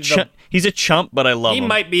He's be he's a chump, but I love he him.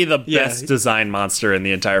 might be the Yeah. best design monster in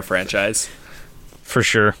the entire franchise. for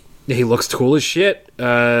sure. He looks cool as shit.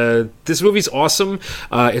 This movie's awesome.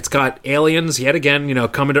 It's got aliens yet again,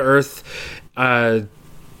 coming to Earth.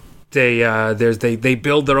 They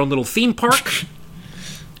build their own little theme park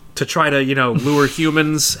to try to lure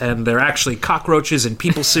humans, and they're actually cockroaches in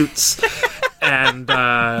people suits. And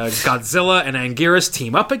Godzilla and Anguirus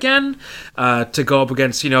team up again to go up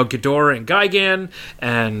against Ghidorah and Gigan,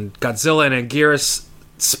 and Godzilla and Anguirus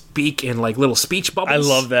speak in like little speech bubbles.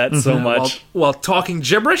 I love that so much. While talking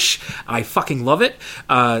gibberish. I fucking love it.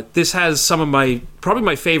 This has some of probably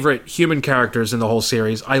my favorite human characters in the whole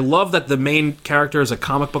series. I love that the main character is a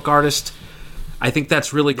comic book artist. I think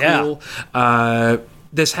that's really cool.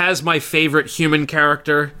 This has my favorite human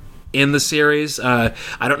character in the series. I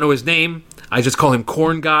don't know his name. I just call him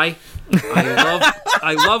Corn Guy.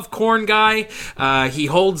 I love Corn Guy. He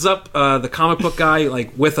holds up the comic book guy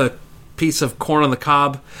like with a piece of corn on the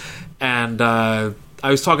cob. And I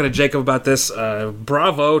was talking to Jacob about this.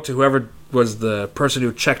 Bravo to whoever was the person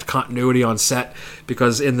who checked continuity on set,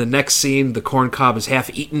 because in the next scene the corn cob is half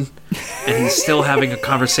eaten and he's still having a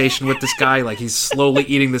conversation with this guy, like he's slowly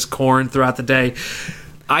eating this corn throughout the day.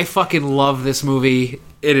 I fucking love this movie.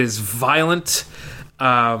 It is violent.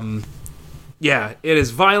 Yeah, it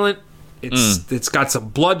is violent. It's got some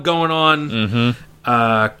blood going on.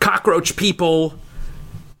 Cockroach people.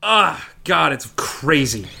 God, it's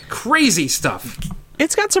crazy stuff.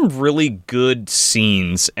 It's got some really good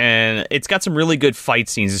scenes, and it's got some really good fight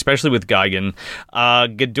scenes, especially with Gigan.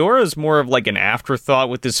 Ghidorah is more of like an afterthought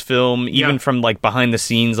with this film, even from like behind the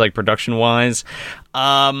scenes, like production wise.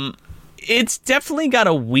 It's definitely got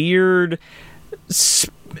a weird.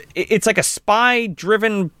 It's like a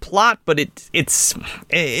spy-driven plot, but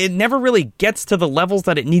it never really gets to the levels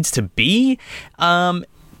that it needs to be.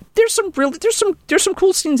 There's some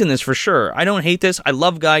cool scenes in this for sure. I don't hate this. I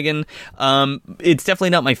love Gigan. It's definitely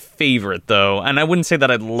not my favorite though, and I wouldn't say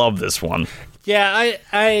that I love this one. Yeah,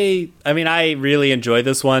 I mean, I really enjoy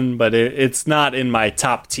this one, but it's not in my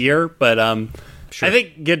top tier. But I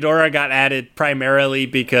think Ghidorah got added primarily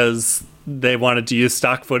because they wanted to use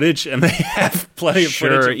stock footage, and they have plenty of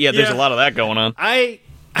footage. Yeah, there's a lot of that going on. I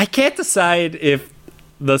can't decide if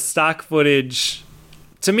the stock footage.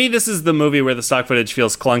 To me, this is the movie where the stock footage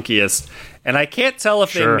feels clunkiest, and I can't tell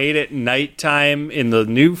if they made it nighttime in the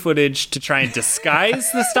new footage to try and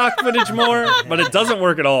disguise the stock footage more, but it doesn't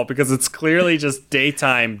work at all because it's clearly just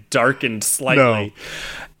daytime darkened slightly.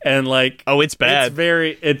 And like, it's bad.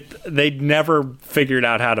 They never figured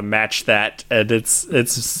out how to match that, and it's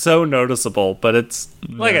so noticeable. But it's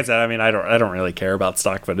like I said, I mean, I don't really care about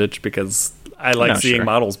stock footage because I like seeing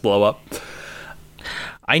models blow up.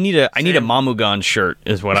 I need a Mamugan shirt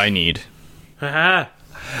is what I need. Yeah,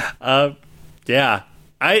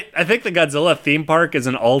 I think the Godzilla theme park is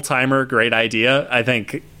an all-timer great idea. I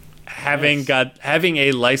think having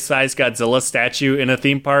a life-size Godzilla statue in a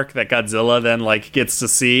theme park that Godzilla then like gets to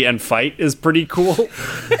see and fight is pretty cool.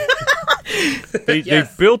 They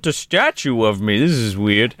built a statue of me. This is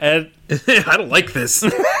weird. And I don't like this.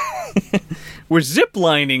 We're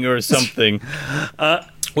ziplining or something.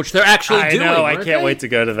 Which they're actually doing. I know. I aren't can't they? wait to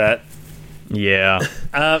go to that. Yeah.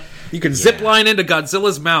 You can zip line into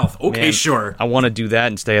Godzilla's mouth. Okay, Man, sure. I want to do that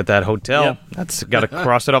and stay at that hotel. Yep. That's got to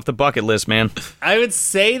cross it off the bucket list, man. I would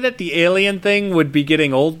say that the alien thing would be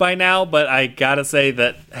getting old by now, but I gotta say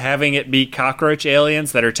that having it be cockroach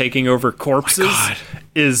aliens that are taking over corpses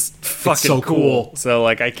is fucking so cool. So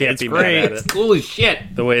like, I can't be mad at It's it cool as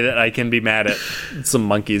shit. the way that I can be mad at some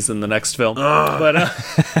monkeys in the next film. But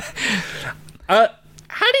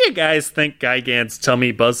how do you guys think Gigan's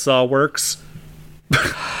tummy buzzsaw works?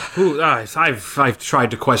 Ooh, I've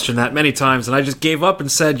tried to question that many times, and I just gave up and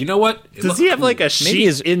said, you know what? Does he have like a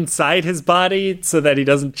sheet inside his body so that he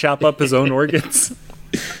doesn't chop up his own organs?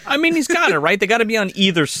 I mean, he's got it, right? They got to be on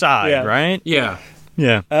either side, Yeah. right? Yeah.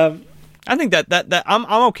 Yeah. I think that I'm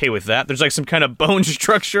okay with that. There's like some kind of bone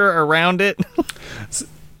structure around it.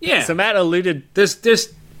 Yeah. So Matt alluded.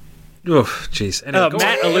 There's. Oh, jeez. Anyway,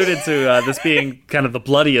 Matt alluded to this being kind of the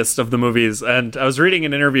bloodiest of the movies, and I was reading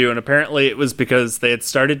an interview, and apparently it was because they had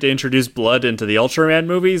started to introduce blood into the Ultraman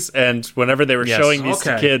movies, and whenever they were showing these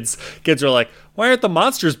to kids were like, "Why aren't the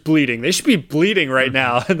monsters bleeding? They should be bleeding right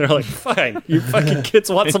now." And they're like, "Fine, you fucking kids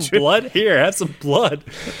want some blood? Here, have some blood."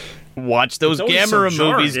 Watch those Gamera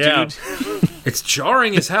movies, dude. It's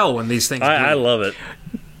jarring as hell when these things. I love it.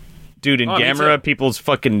 Dude, in Gamera, people's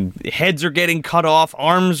fucking heads are getting cut off,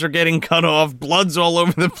 arms are getting cut off, blood's all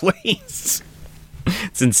over the place.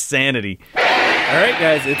 It's insanity. All right,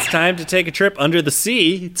 guys, it's time to take a trip under the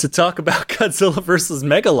sea to talk about Godzilla versus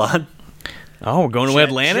Megalon. Oh, we're going to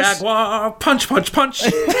Atlantis? Jaguar, punch, punch, punch.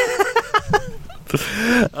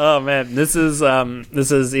 Oh man, this is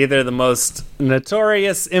either the most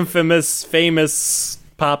notorious, infamous, famous,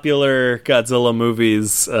 popular Godzilla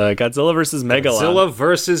movies. Godzilla versus Megalon. Godzilla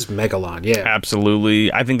versus Megalon. Yeah,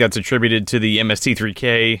 absolutely. I think that's attributed to the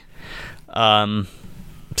MST3K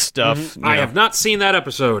stuff. Mm-hmm. I have not seen that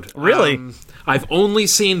episode. Really? I've only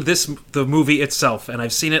seen the movie itself, and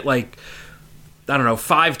I've seen it like, I don't know,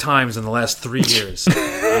 5 times in the last 3 years.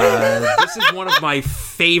 This is one of my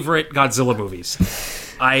favorite Godzilla movies.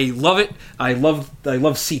 I love it. I love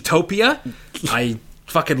Seatopia. I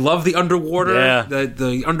fucking love the underwater,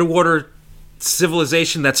 the underwater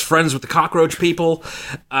civilization that's friends with the cockroach people.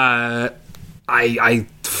 I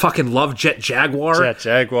fucking love Jet Jaguar. Jet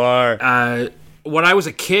Jaguar. When I was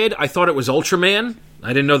a kid, I thought it was Ultraman. I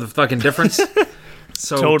didn't know the fucking difference.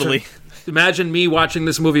 So totally. Imagine me watching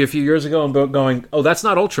this movie a few years ago and going, "Oh, that's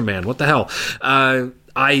not Ultraman. What the hell?" I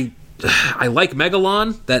like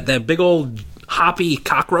Megalon. That big old hoppy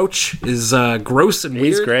cockroach is gross and weird.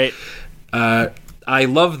 He's great. I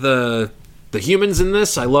love the humans in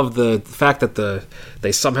this. I love the fact that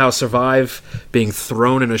they somehow survive being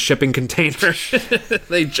thrown in a shipping container.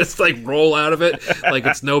 They just like roll out of it like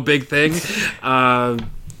it's no big thing.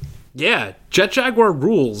 Yeah, Jet Jaguar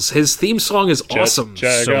rules. His theme song is awesome.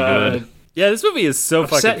 So good. Yeah, this movie is so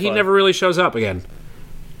fucking fun. He never really shows up again.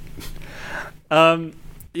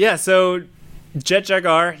 Yeah, so Jet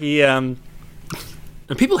Jaguar, he and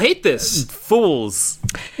people hate this. Fools.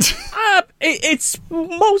 It's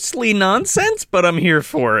mostly nonsense, but I'm here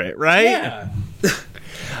for it, right? Yeah.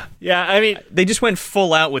 Yeah, I mean, they just went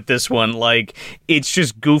full out with this one. Like, it's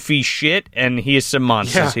just goofy shit, and here's some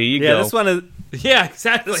monsters. Yeah. Here you go. Yeah, this one is... Yeah,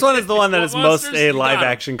 exactly. This one is the one that is most a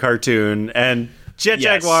live-action cartoon, and Jet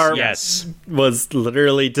Jaguar was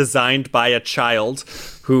literally designed by a child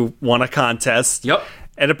who won a contest. Yep.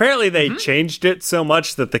 And apparently they changed it so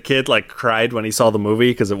much that the kid like cried when he saw the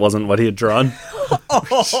movie because it wasn't what he had drawn.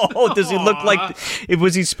 Oh, does he look like?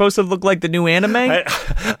 Was he supposed to look like the new anime? I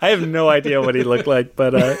have no idea what he looked like,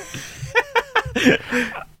 but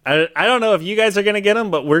I don't know if you guys are going to get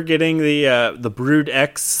them, but we're getting the Brood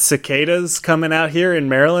X cicadas coming out here in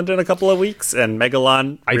Maryland in a couple of weeks, and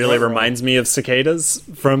Megalon really reminds me of cicadas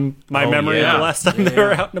from my memory of the last time they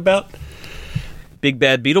were out and about. Big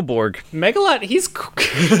bad Beetleborg. Megalon, he's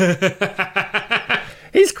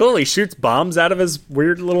he's cool. He shoots bombs out of his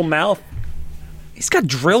weird little mouth. He's got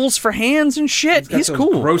drills for hands and shit. He's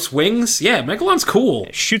cool. Gross wings. Yeah, Megalon's cool.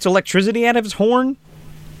 Shoots electricity out of his horn.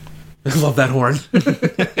 I love that horn.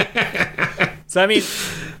 So, I mean, this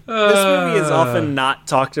movie is often not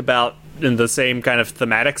talked about in the same kind of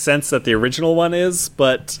thematic sense that the original one is,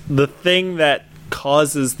 but the thing that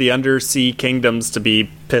causes the undersea kingdoms to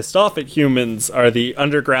be pissed off at humans are the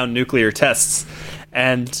underground nuclear tests.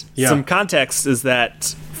 And some context is that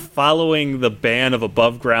following the ban of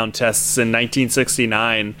above-ground tests in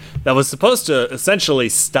 1969, that was supposed to essentially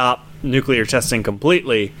stop nuclear testing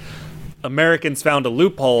completely, Americans found a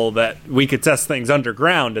loophole that we could test things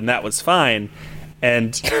underground, and that was fine.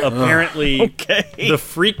 And apparently the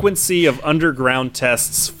frequency of underground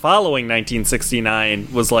tests following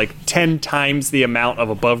 1969 was like 10 times the amount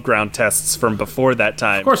of above ground tests from before that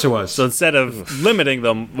time. Of course it was. So instead of limiting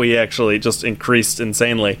them, we actually just increased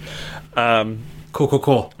insanely.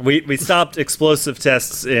 Cool. We stopped explosive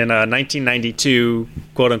tests in 1992,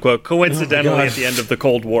 quote unquote, coincidentally at the end of the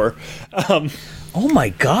Cold War. Oh my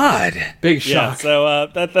God. Big shock. Yeah,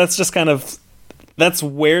 so that's just kind of... That's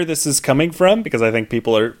where this is coming from, because I think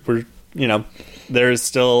people there's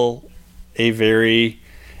still a very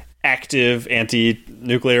active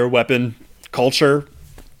anti-nuclear weapon culture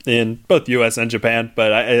in both U.S. and Japan,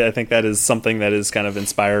 but I think that is something that is kind of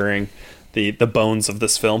inspiring the bones of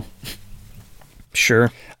this film.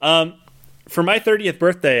 Sure. For my 30th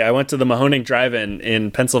birthday, I went to the Mahoning Drive-In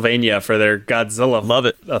in Pennsylvania for their Godzilla Love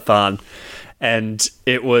it. a-thon. and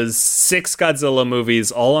it was 6 Godzilla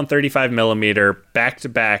movies, all on 35 millimeter, back to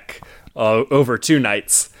back, over 2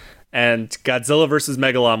 nights. And Godzilla vs.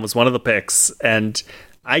 Megalon was one of the picks. And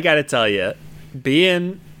I gotta tell you,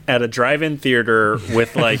 being at a drive-in theater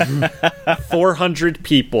with like 400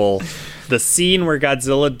 people, the scene where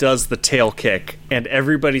Godzilla does the tail kick and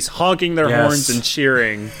everybody's honking their horns and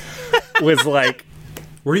cheering was like,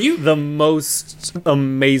 were you the most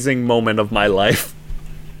amazing moment of my life.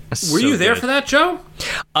 Were you there for that, Joe?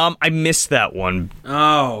 I missed that one.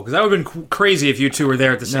 Oh, because that would have been crazy if you two were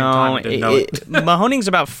there at the same time and didn't know it. Mahoning's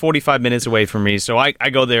about 45 minutes away from me, so I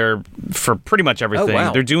go there for pretty much everything. Oh,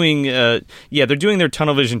 wow. They're doing their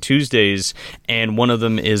Tunnel Vision Tuesdays, and one of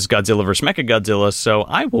them is Godzilla vs. Mechagodzilla, so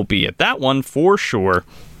I will be at that one for sure.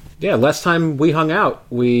 Yeah, last time we hung out,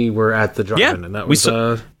 we were at the drive-in, and that was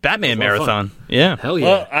Batman marathon. Yeah, hell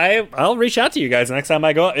yeah. Well, I'll reach out to you guys next time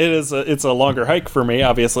I go. It's a longer hike for me.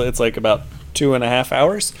 Obviously, it's like about 2.5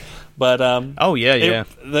 hours. But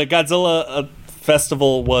the Godzilla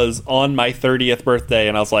festival was on my 30th birthday,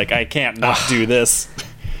 and I was like, I can't not do this.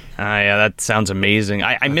 Yeah, that sounds amazing.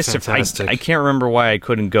 I missed it. I can't remember why I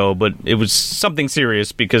couldn't go, but it was something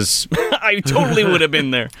serious because I totally would have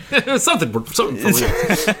been there. something for real.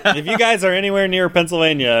 If you guys are anywhere near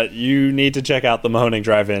Pennsylvania, you need to check out the Mahoning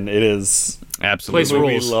Drive-In. It is absolutely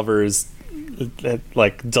movie lovers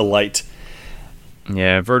like delight.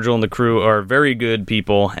 Yeah, Virgil and the crew are very good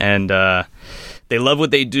people, and they love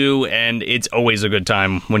what they do, and it's always a good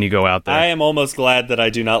time when you go out there. I am almost glad that I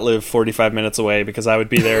do not live 45 minutes away because I would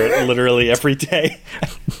be there literally every day.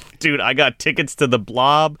 Dude, I got tickets to the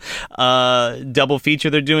Blob double feature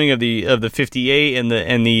they're doing of the 58 and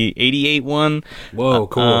the 88 one. Whoa,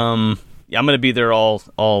 cool. Yeah, I'm gonna be there all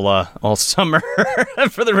summer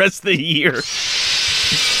for the rest of the year.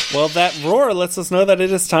 Well, that roar lets us know that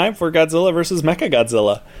it is time for Godzilla vs.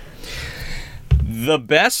 Mechagodzilla. The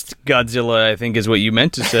best Godzilla, I think, is what you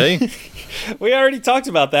meant to say. We already talked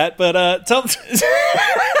about that, but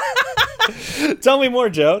tell me more,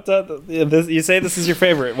 Joe. You say this is your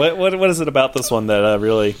favorite. What is it about this one that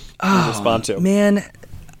really you respond to? Man,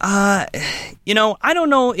 I don't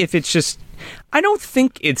know if it's just... I don't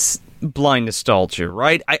think it's blind nostalgia,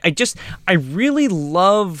 right? I really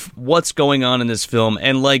love what's going on in this film,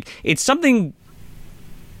 and like it's something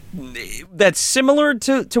that's similar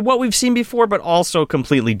to what we've seen before, but also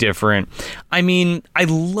completely different. I mean, I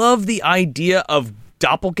love the idea of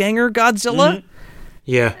doppelganger Godzilla. Mm-hmm.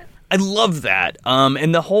 Yeah. I love that.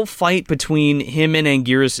 And the whole fight between him and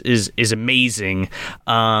Anguirus is amazing.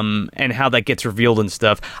 And how that gets revealed and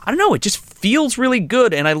stuff. I don't know, it just feels really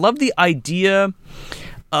good. And I love the idea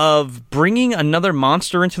of bringing another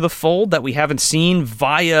monster into the fold that we haven't seen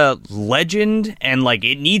via legend, and like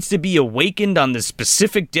it needs to be awakened on this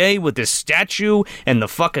specific day with this statue and the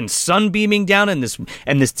fucking sun beaming down and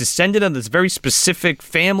this descendant of this very specific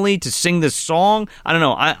family to sing this song. I don't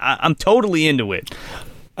know. I'm totally into it.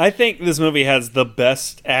 I think this movie has the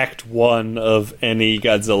best Act 1 of any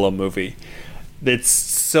Godzilla movie. It's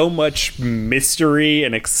so much mystery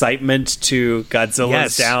and excitement to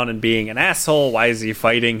Godzilla's down and being an asshole. Why is he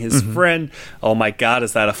fighting his friend? Oh my god,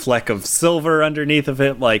 is that a fleck of silver underneath of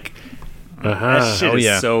him? Like, that shit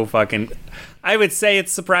is so fucking... I would say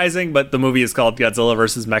it's surprising, but the movie is called Godzilla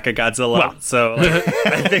vs. Mechagodzilla, so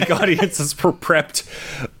I think audiences were prepped.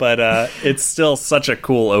 But it's still such a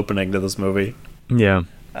cool opening to this movie. Yeah.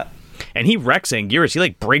 And he wrecks Anguirus. He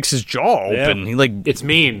like breaks his jaw open. He like it's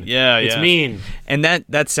mean. Yeah, it's mean. And that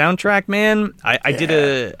soundtrack, man. I did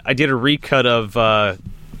a recut of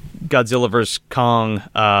Godzilla vs. Kong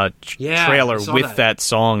trailer with that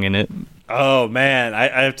song in it. Oh man,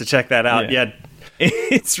 I have to check that out. Yeah.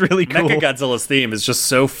 It's really cool. Mechagodzilla's theme is just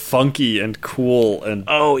so funky and cool and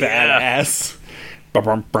badass.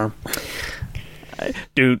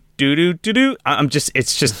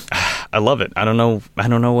 I love it. I don't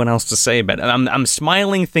know what else to say about it. I'm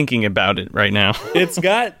smiling thinking about it right now. It's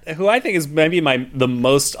got who I think is maybe the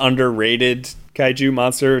most underrated kaiju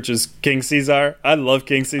monster, which is King Caesar. I love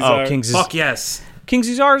King Caesar. Oh, King Caesar. Fuck yes. King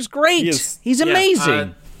Caesar is great. He's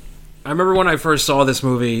amazing. I remember when I first saw this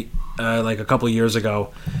movie like a couple years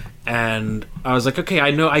ago, and I was like, okay,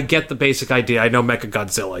 I get the basic idea. I know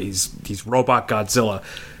Mechagodzilla. He's robot Godzilla.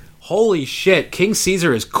 Holy shit, King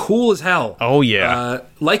Caesar is cool as hell. Oh, yeah.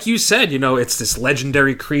 Like you said, it's this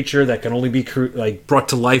legendary creature that can only be brought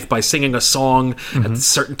to life by singing a song at a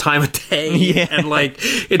certain time of day. Yeah. And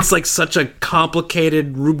it's like such a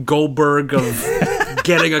complicated Rube Goldberg of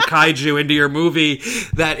getting a kaiju into your movie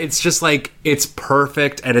that it's just like, it's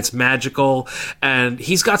perfect and it's magical. And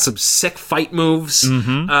he's got some sick fight moves.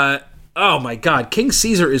 Oh my god, King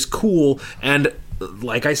Caesar is cool. And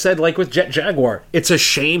like I said, like with Jet Jaguar, it's a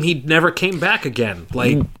shame he never came back again.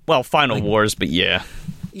 Like, well, Final Wars, but yeah.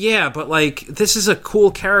 yeah, but like this is a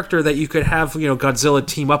cool character that you could have, Godzilla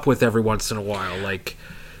team up with every once in a while. Like,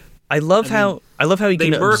 I love how he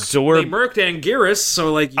can absorb. They murked Anguirus,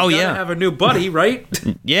 so like you gotta have a new buddy, right?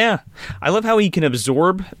 Yeah, I love how he can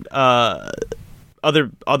absorb other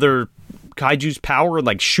kaiju's power and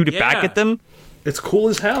like shoot it back at them. It's cool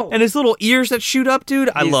as hell. And his little ears that shoot up, dude.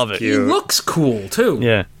 I love it. He looks cool too.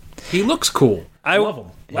 Yeah, he looks cool. I love him.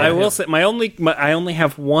 I will say I only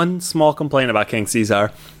have one small complaint about King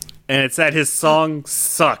Caesar, and it's that his song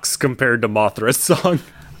sucks compared to Mothra's song.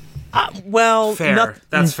 Well, fair.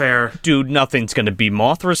 That's fair, dude. Nothing's gonna be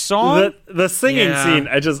Mothra's song. The singing scene.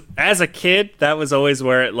 As a kid, that was always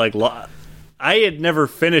where it like. I had never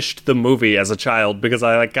finished the movie as a child because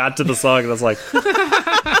I got to the song and I was like,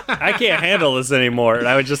 I can't handle this anymore, and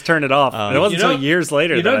I would just turn it off. And it wasn't until years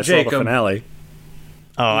later that I saw the finale.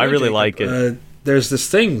 Oh, I really like it. There's this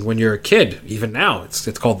thing when you're a kid, even now, it's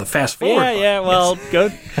called the fast forward. Yeah. Well, go.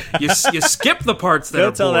 You skip the parts that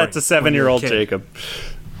go tell that to 7-year-old Jacob.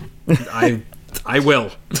 I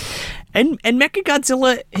will. And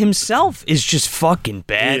Mechagodzilla himself is just fucking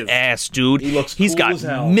badass, dude. He's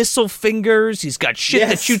got missile fingers. He's got shit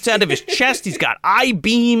that shoots out of his chest. He's got eye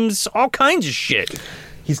beams, all kinds of shit.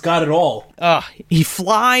 He's got it all. He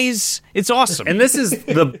flies. It's awesome. And this is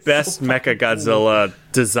the best Mechagodzilla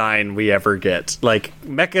design we ever get. Like,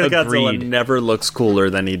 Mechagodzilla never looks cooler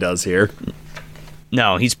than he does here.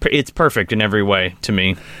 No, it's perfect in every way to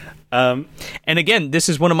me. And again, this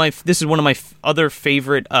is one of my other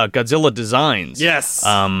favorite Godzilla designs. Yes.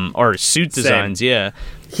 Or suit designs. Yeah.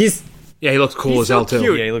 He looks cool as hell too.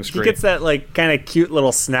 Cute. Yeah, he looks great. He gets that like kind of cute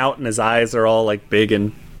little snout, and his eyes are all like big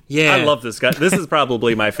and. Yeah. I love this guy. This is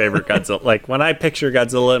probably my favorite Godzilla. Like when I picture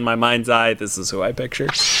Godzilla in my mind's eye, this is who I picture.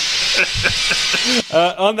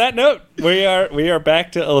 On that note, we are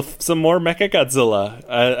back to some more Mechagodzilla.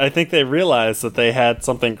 I think they realized that they had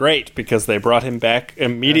something great because they brought him back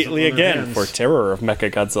immediately again for Terror of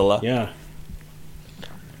Mechagodzilla. Yeah.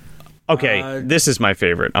 Okay, this is my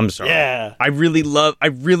favorite. I'm sorry. Yeah. I really love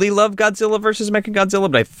Godzilla versus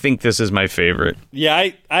Mechagodzilla, but I think this is my favorite. Yeah,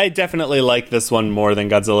 I definitely like this one more than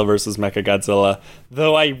Godzilla versus Mechagodzilla.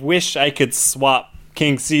 Though I wish I could swap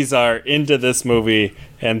King Caesar into this movie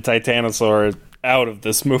and Titanosaur out of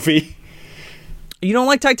this movie. You don't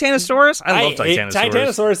like Titanosaurus? I love Titanosaurus.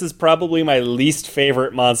 Titanosaurus is probably my least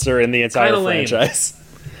favorite monster in the entire franchise.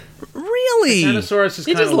 Really? Titanosaurus is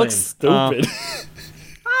he just looks stupid.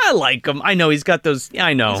 I like him. I know he's got those.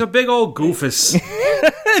 I know he's a big old goofus.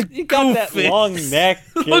 He got that long neck.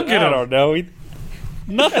 Look at him. I don't know.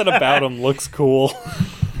 Nothing about him looks cool.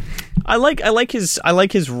 I like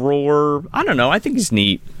his roar. I don't know. I think he's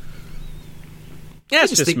neat. Yeah,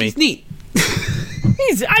 it's just me. He's neat.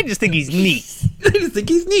 I just think he's neat. I just think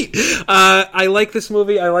he's neat. I like this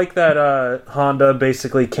movie. I like that Honda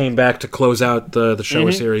basically came back to close out the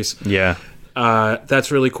Showa series. Yeah. That's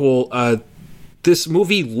really cool. This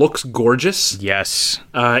movie looks gorgeous. Yes.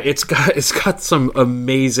 It's got some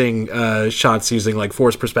amazing shots using like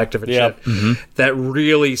forced perspective and shit that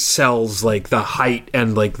really sells like the height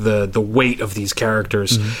and like the weight of these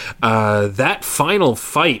characters. That final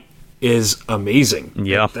fight is amazing.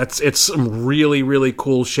 Yeah. It's some really, really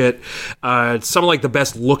cool shit. It's some of like the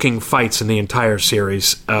best looking fights in the entire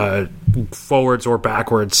series, forwards or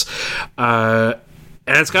backwards. And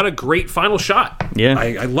it's got a great final shot. Yeah.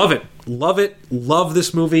 I love it. Love it. Love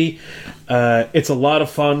this movie. It's a lot of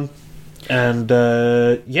fun. And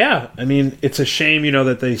I mean, it's a shame,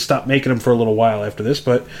 that they stopped making them for a little while after this,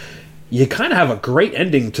 but you kind of have a great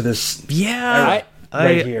ending to this. Yeah.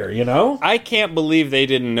 Right here, I can't believe they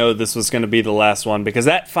didn't know this was going to be the last one, because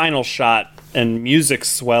that final shot and music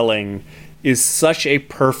swelling is such a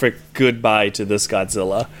perfect goodbye to this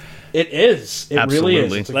Godzilla. It is. It Absolutely.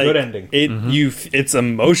 Really is. It's a good ending. It's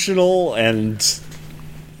emotional, and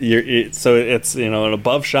so it's an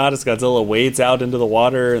above shot as Godzilla wades out into the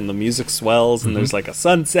water and the music swells and there's like a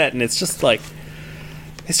sunset, and it's just like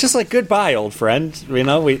goodbye, old friend.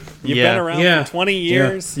 You've been around for 20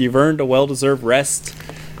 years. You've earned a well-deserved rest.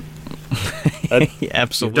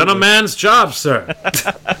 Absolutely. You've done a man's job, sir.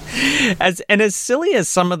 As silly as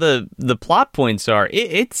some of the plot points are,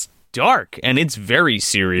 it's dark and it's very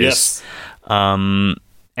serious. Yes.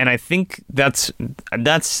 And I think that's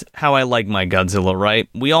how I like my Godzilla, right?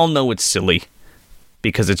 We all know it's silly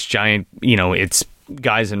because it's giant, it's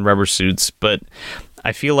guys in rubber suits, but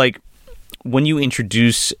I feel like when you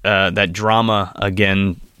introduce that drama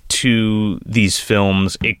again to these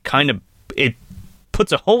films, it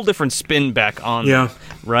puts a whole different spin back on them,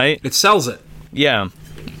 right? It sells it. Yeah.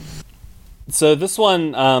 So this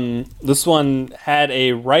one had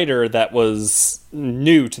a writer that was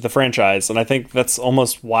new to the franchise, and I think that's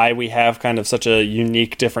almost why we have kind of such a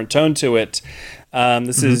unique, different tone to it.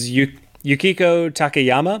 This is Yukiko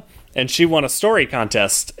Takayama, and she won a story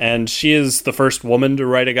contest, and she is the first woman to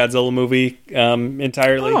write a Godzilla movie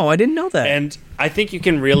entirely. Oh, I didn't know that. And I think you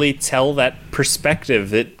can really tell that perspective,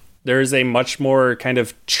 that there is a much more kind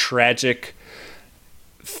of tragic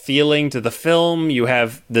feeling to the film. You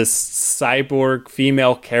have this cyborg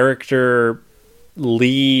female character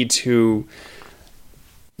lead who...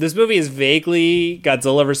 This movie is vaguely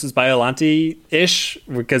Godzilla versus Biollante-ish,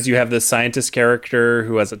 because you have this scientist character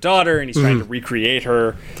who has a daughter, and he's trying to recreate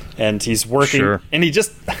her, and he's working... Sure. And he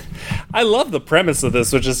just... I love the premise of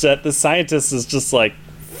this, which is that the scientist is just like,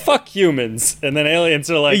 fuck humans. And then aliens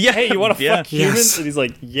are like, hey, you want to fuck humans? Yes. And he's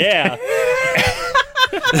like, yeah.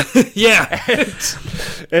 Yeah.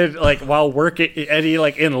 And like while working, and he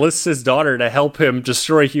like enlists his daughter to help him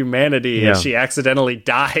destroy humanity, and she accidentally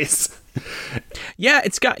dies. Yeah,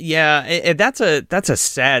 it's got that's a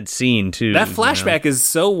sad scene too. That flashback is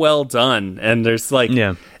so well done, and there's like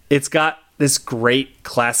it's got this great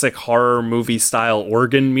classic horror movie style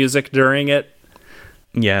organ music during it.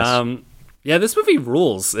 Yes. Yeah, this movie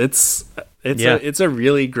rules. It's a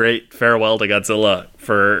really great farewell to Godzilla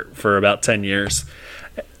for about 10 years.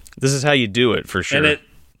 This is how you do it, for sure.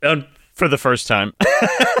 And for the first time.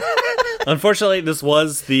 Unfortunately, this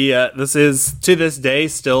is to this day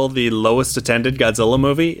still the lowest attended Godzilla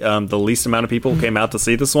movie. The least amount of people came out to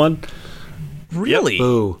see this one. Really? Yep.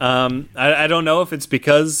 Ooh. I don't know if it's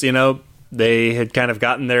because, they had kind of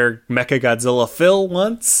gotten their Mecha Godzilla fill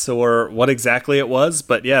once, or what exactly it was,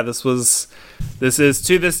 but yeah, this is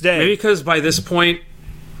to this day. Maybe because by this point,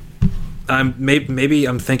 maybe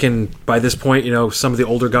I'm thinking by this point, some of the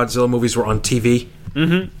older Godzilla movies were on TV.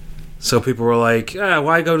 Mm-hmm. So people were like,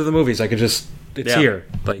 why go to the movies? I could just, it's here.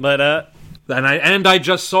 Like, but and I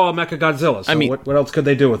just saw Mecha Godzilla. So what else could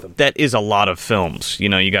they do with them? That is a lot of films.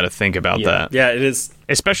 You got to think about that. Yeah, it is.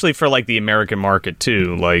 Especially for like the American market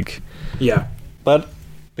too. Like, yeah, but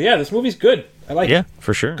yeah, this movie's good. I like it. Yeah,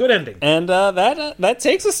 for sure. Good ending. And that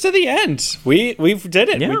takes us to the end. We did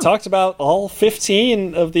it. Yeah. We talked about all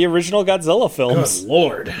 15 of the original Godzilla films. Good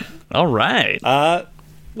Lord. All right.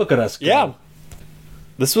 Look at us go. Yeah.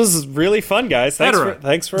 This was really fun, guys.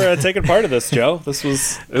 Thanks for taking part of this, Joe.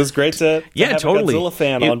 It was great to have totally. a Godzilla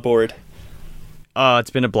fan on board.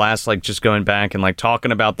 It's been a blast, like just going back and like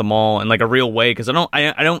talking about them all in like a real way, because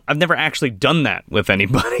I've never actually done that with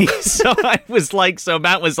anybody. So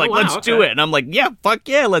Matt was like, let's do it, and I'm like, yeah, fuck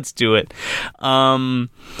yeah, let's do it.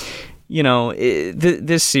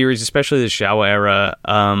 This series, especially the Showa era,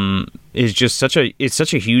 is just such a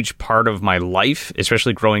huge part of my life,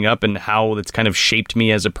 especially growing up, and how it's kind of shaped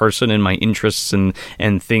me as a person and my interests and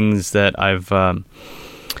things that I've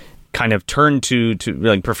kind of turned to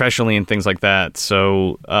like professionally and things like that.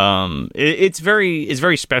 So it's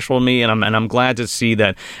very special to me, and I'm glad to see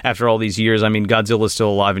that after all these years, I mean, Godzilla's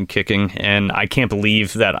still alive and kicking, and I can't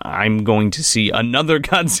believe that I'm going to see another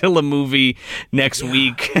Godzilla movie next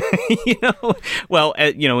week.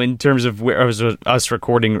 In terms of where us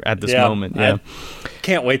recording at this moment. Yeah, I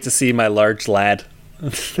can't wait to see my large lad.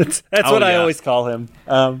 That's what I always call him.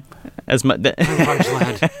 As my Large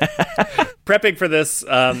lad. Prepping for this,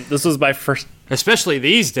 this was my first. Especially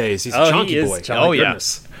these days, he's a chunky boy. Chunky.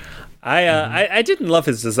 Yes. I didn't love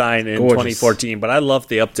his design in 2014, but I loved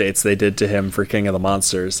the updates they did to him for King of the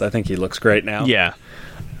Monsters. I think he looks great now. Yeah.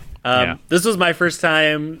 This was my first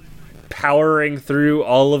time powering through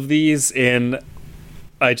all of these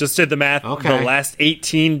I just did the math. Okay. The last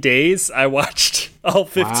 18 days, I watched all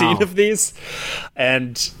 15 of these,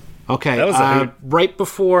 and okay, that was right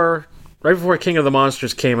before King of the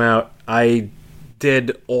Monsters came out, I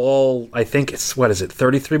did all. I think it's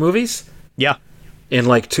 33 movies. Yeah. In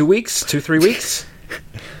like 3 weeks.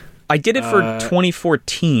 I did it for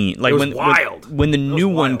 2014. Like it was wild. When the new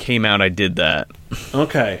one came out, I did that.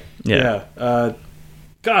 Okay. Yeah. God,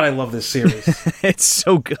 I love this series. It's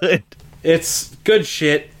so good. It's good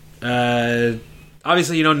shit.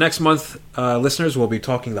 Obviously, next month, listeners, will be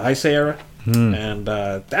talking the Heisei era. And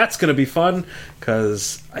that's going to be fun,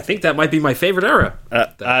 because I think that might be my favorite era.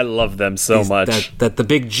 I love them so much. That the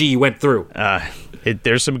big G went through.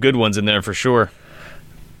 There's some good ones in there for sure.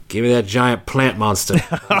 Give me that giant plant monster.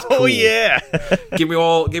 Oh yeah. give me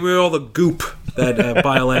all the goop that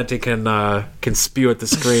Biollante can spew at the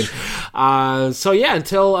screen. So yeah,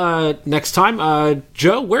 until next time,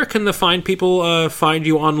 Joe, where can the fine people find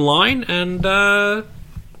you online, and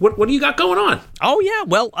what do you got going on? Oh yeah,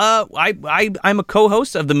 well, I'm a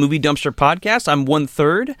co-host of the Movie Dumpster podcast. I'm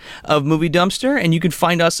 1/3 of Movie Dumpster, and you can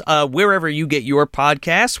find us wherever you get your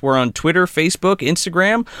podcasts. We're on Twitter, Facebook,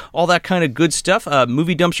 Instagram, all that kind of good stuff.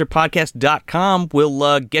 MovieDumpsterPodcast.com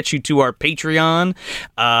will get you to our Patreon,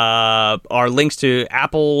 our links to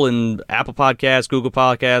Apple and Apple Podcasts, Google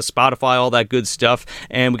Podcasts, Spotify, all that good stuff.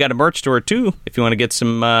 And we got a merch store too, if you want to get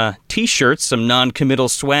some T-shirts, some non-committal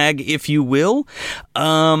swag, if you will.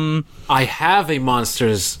 I have a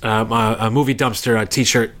Monsters a Movie Dumpster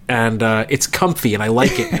T-shirt, and it's comfy, and I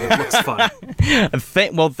like it. It looks fun.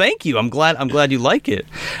 Well, thank you. I'm glad you like it.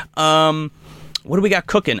 What do we got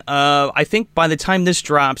cooking? I think by the time this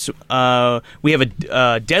drops, we have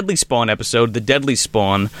a Deadly Spawn episode, The Deadly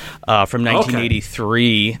Spawn, from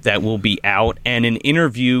 1983, that will be out, and an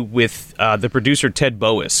interview with the producer Ted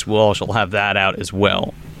Boas. We'll also have that out as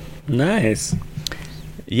well. Nice.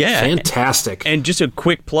 Yeah. Fantastic. And just a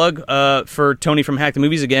quick plug for Tony from Hack the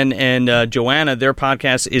Movies again and Joanna. Their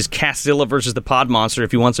podcast is Castzilla versus the Pod Monster.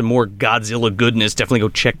 If you want some more Godzilla goodness, definitely go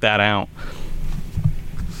check that out.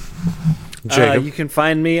 You can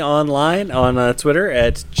find me online on Twitter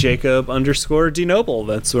at Jacob_DeNoble.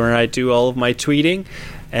 That's where I do all of my tweeting.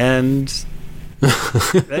 And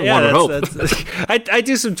I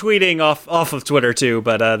do some tweeting off of Twitter too,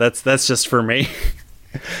 but that's just for me.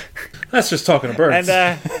 That's just talking to birds.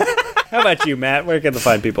 And how about you, Matt? Where can the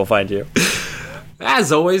fine people find you?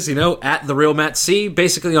 As always, at The Real Matt C,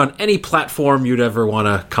 basically on any platform you'd ever want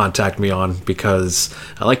to contact me on, because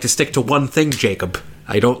I like to stick to one thing, Jacob.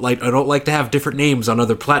 I don't like to have different names on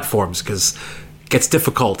other platforms, because it gets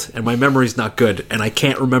difficult, and my memory's not good, and I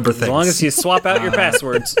can't remember things. As long as you swap out your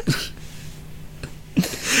passwords.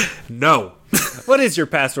 No. What is your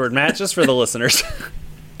password, Matt, just for the listeners?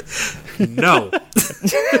 No.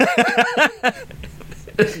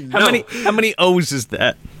 How many O's is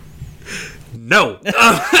that? No.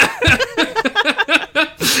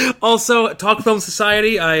 Also, Talk Film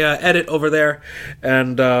Society, I edit over there,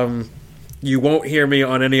 and you won't hear me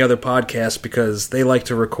on any other podcast because they like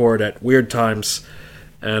to record at weird times,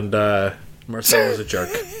 and Marcelo's a jerk.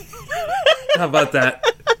 How about that?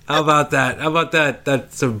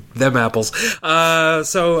 That's them apples.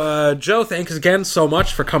 So, Joe, thanks again so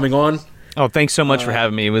much for coming on. Oh, thanks so much for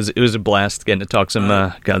having me. It was a blast getting to talk some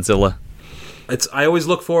Godzilla. I always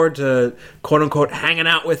look forward to quote unquote hanging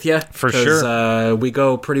out with you for sure. We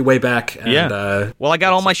go pretty way back. And, yeah. Well, I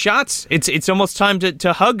got all my shots. It's almost time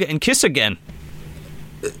to hug and kiss again.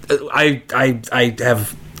 I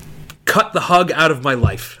have cut the hug out of my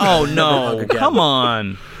life. Oh no! Come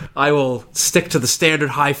on. I will stick to the standard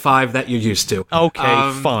high five that you're used to.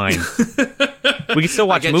 Okay, fine. We can still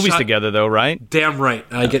watch movies together, though, right? Damn right.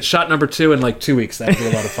 I get shot number 2 in like 2 weeks. That'd be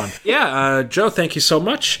a lot of fun. Yeah, Joe, thank you so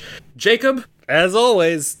much. Jacob, as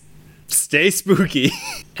always, stay spooky.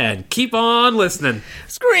 And keep on listening.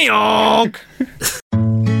 Screonk!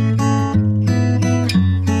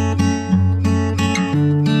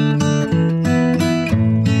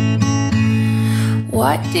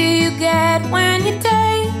 What do you get when you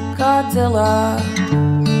take Godzilla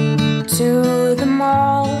to the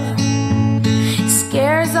mall? He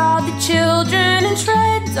scares all the children and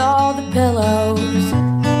shreds all the pillows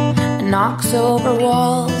and knocks over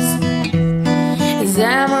walls. His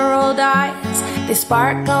emerald eyes, they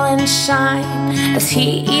sparkle and shine as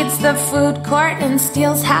he eats the food court and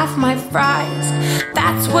steals half my fries.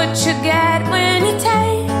 That's what you get when you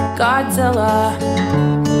take Godzilla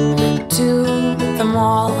to the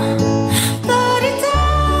mall.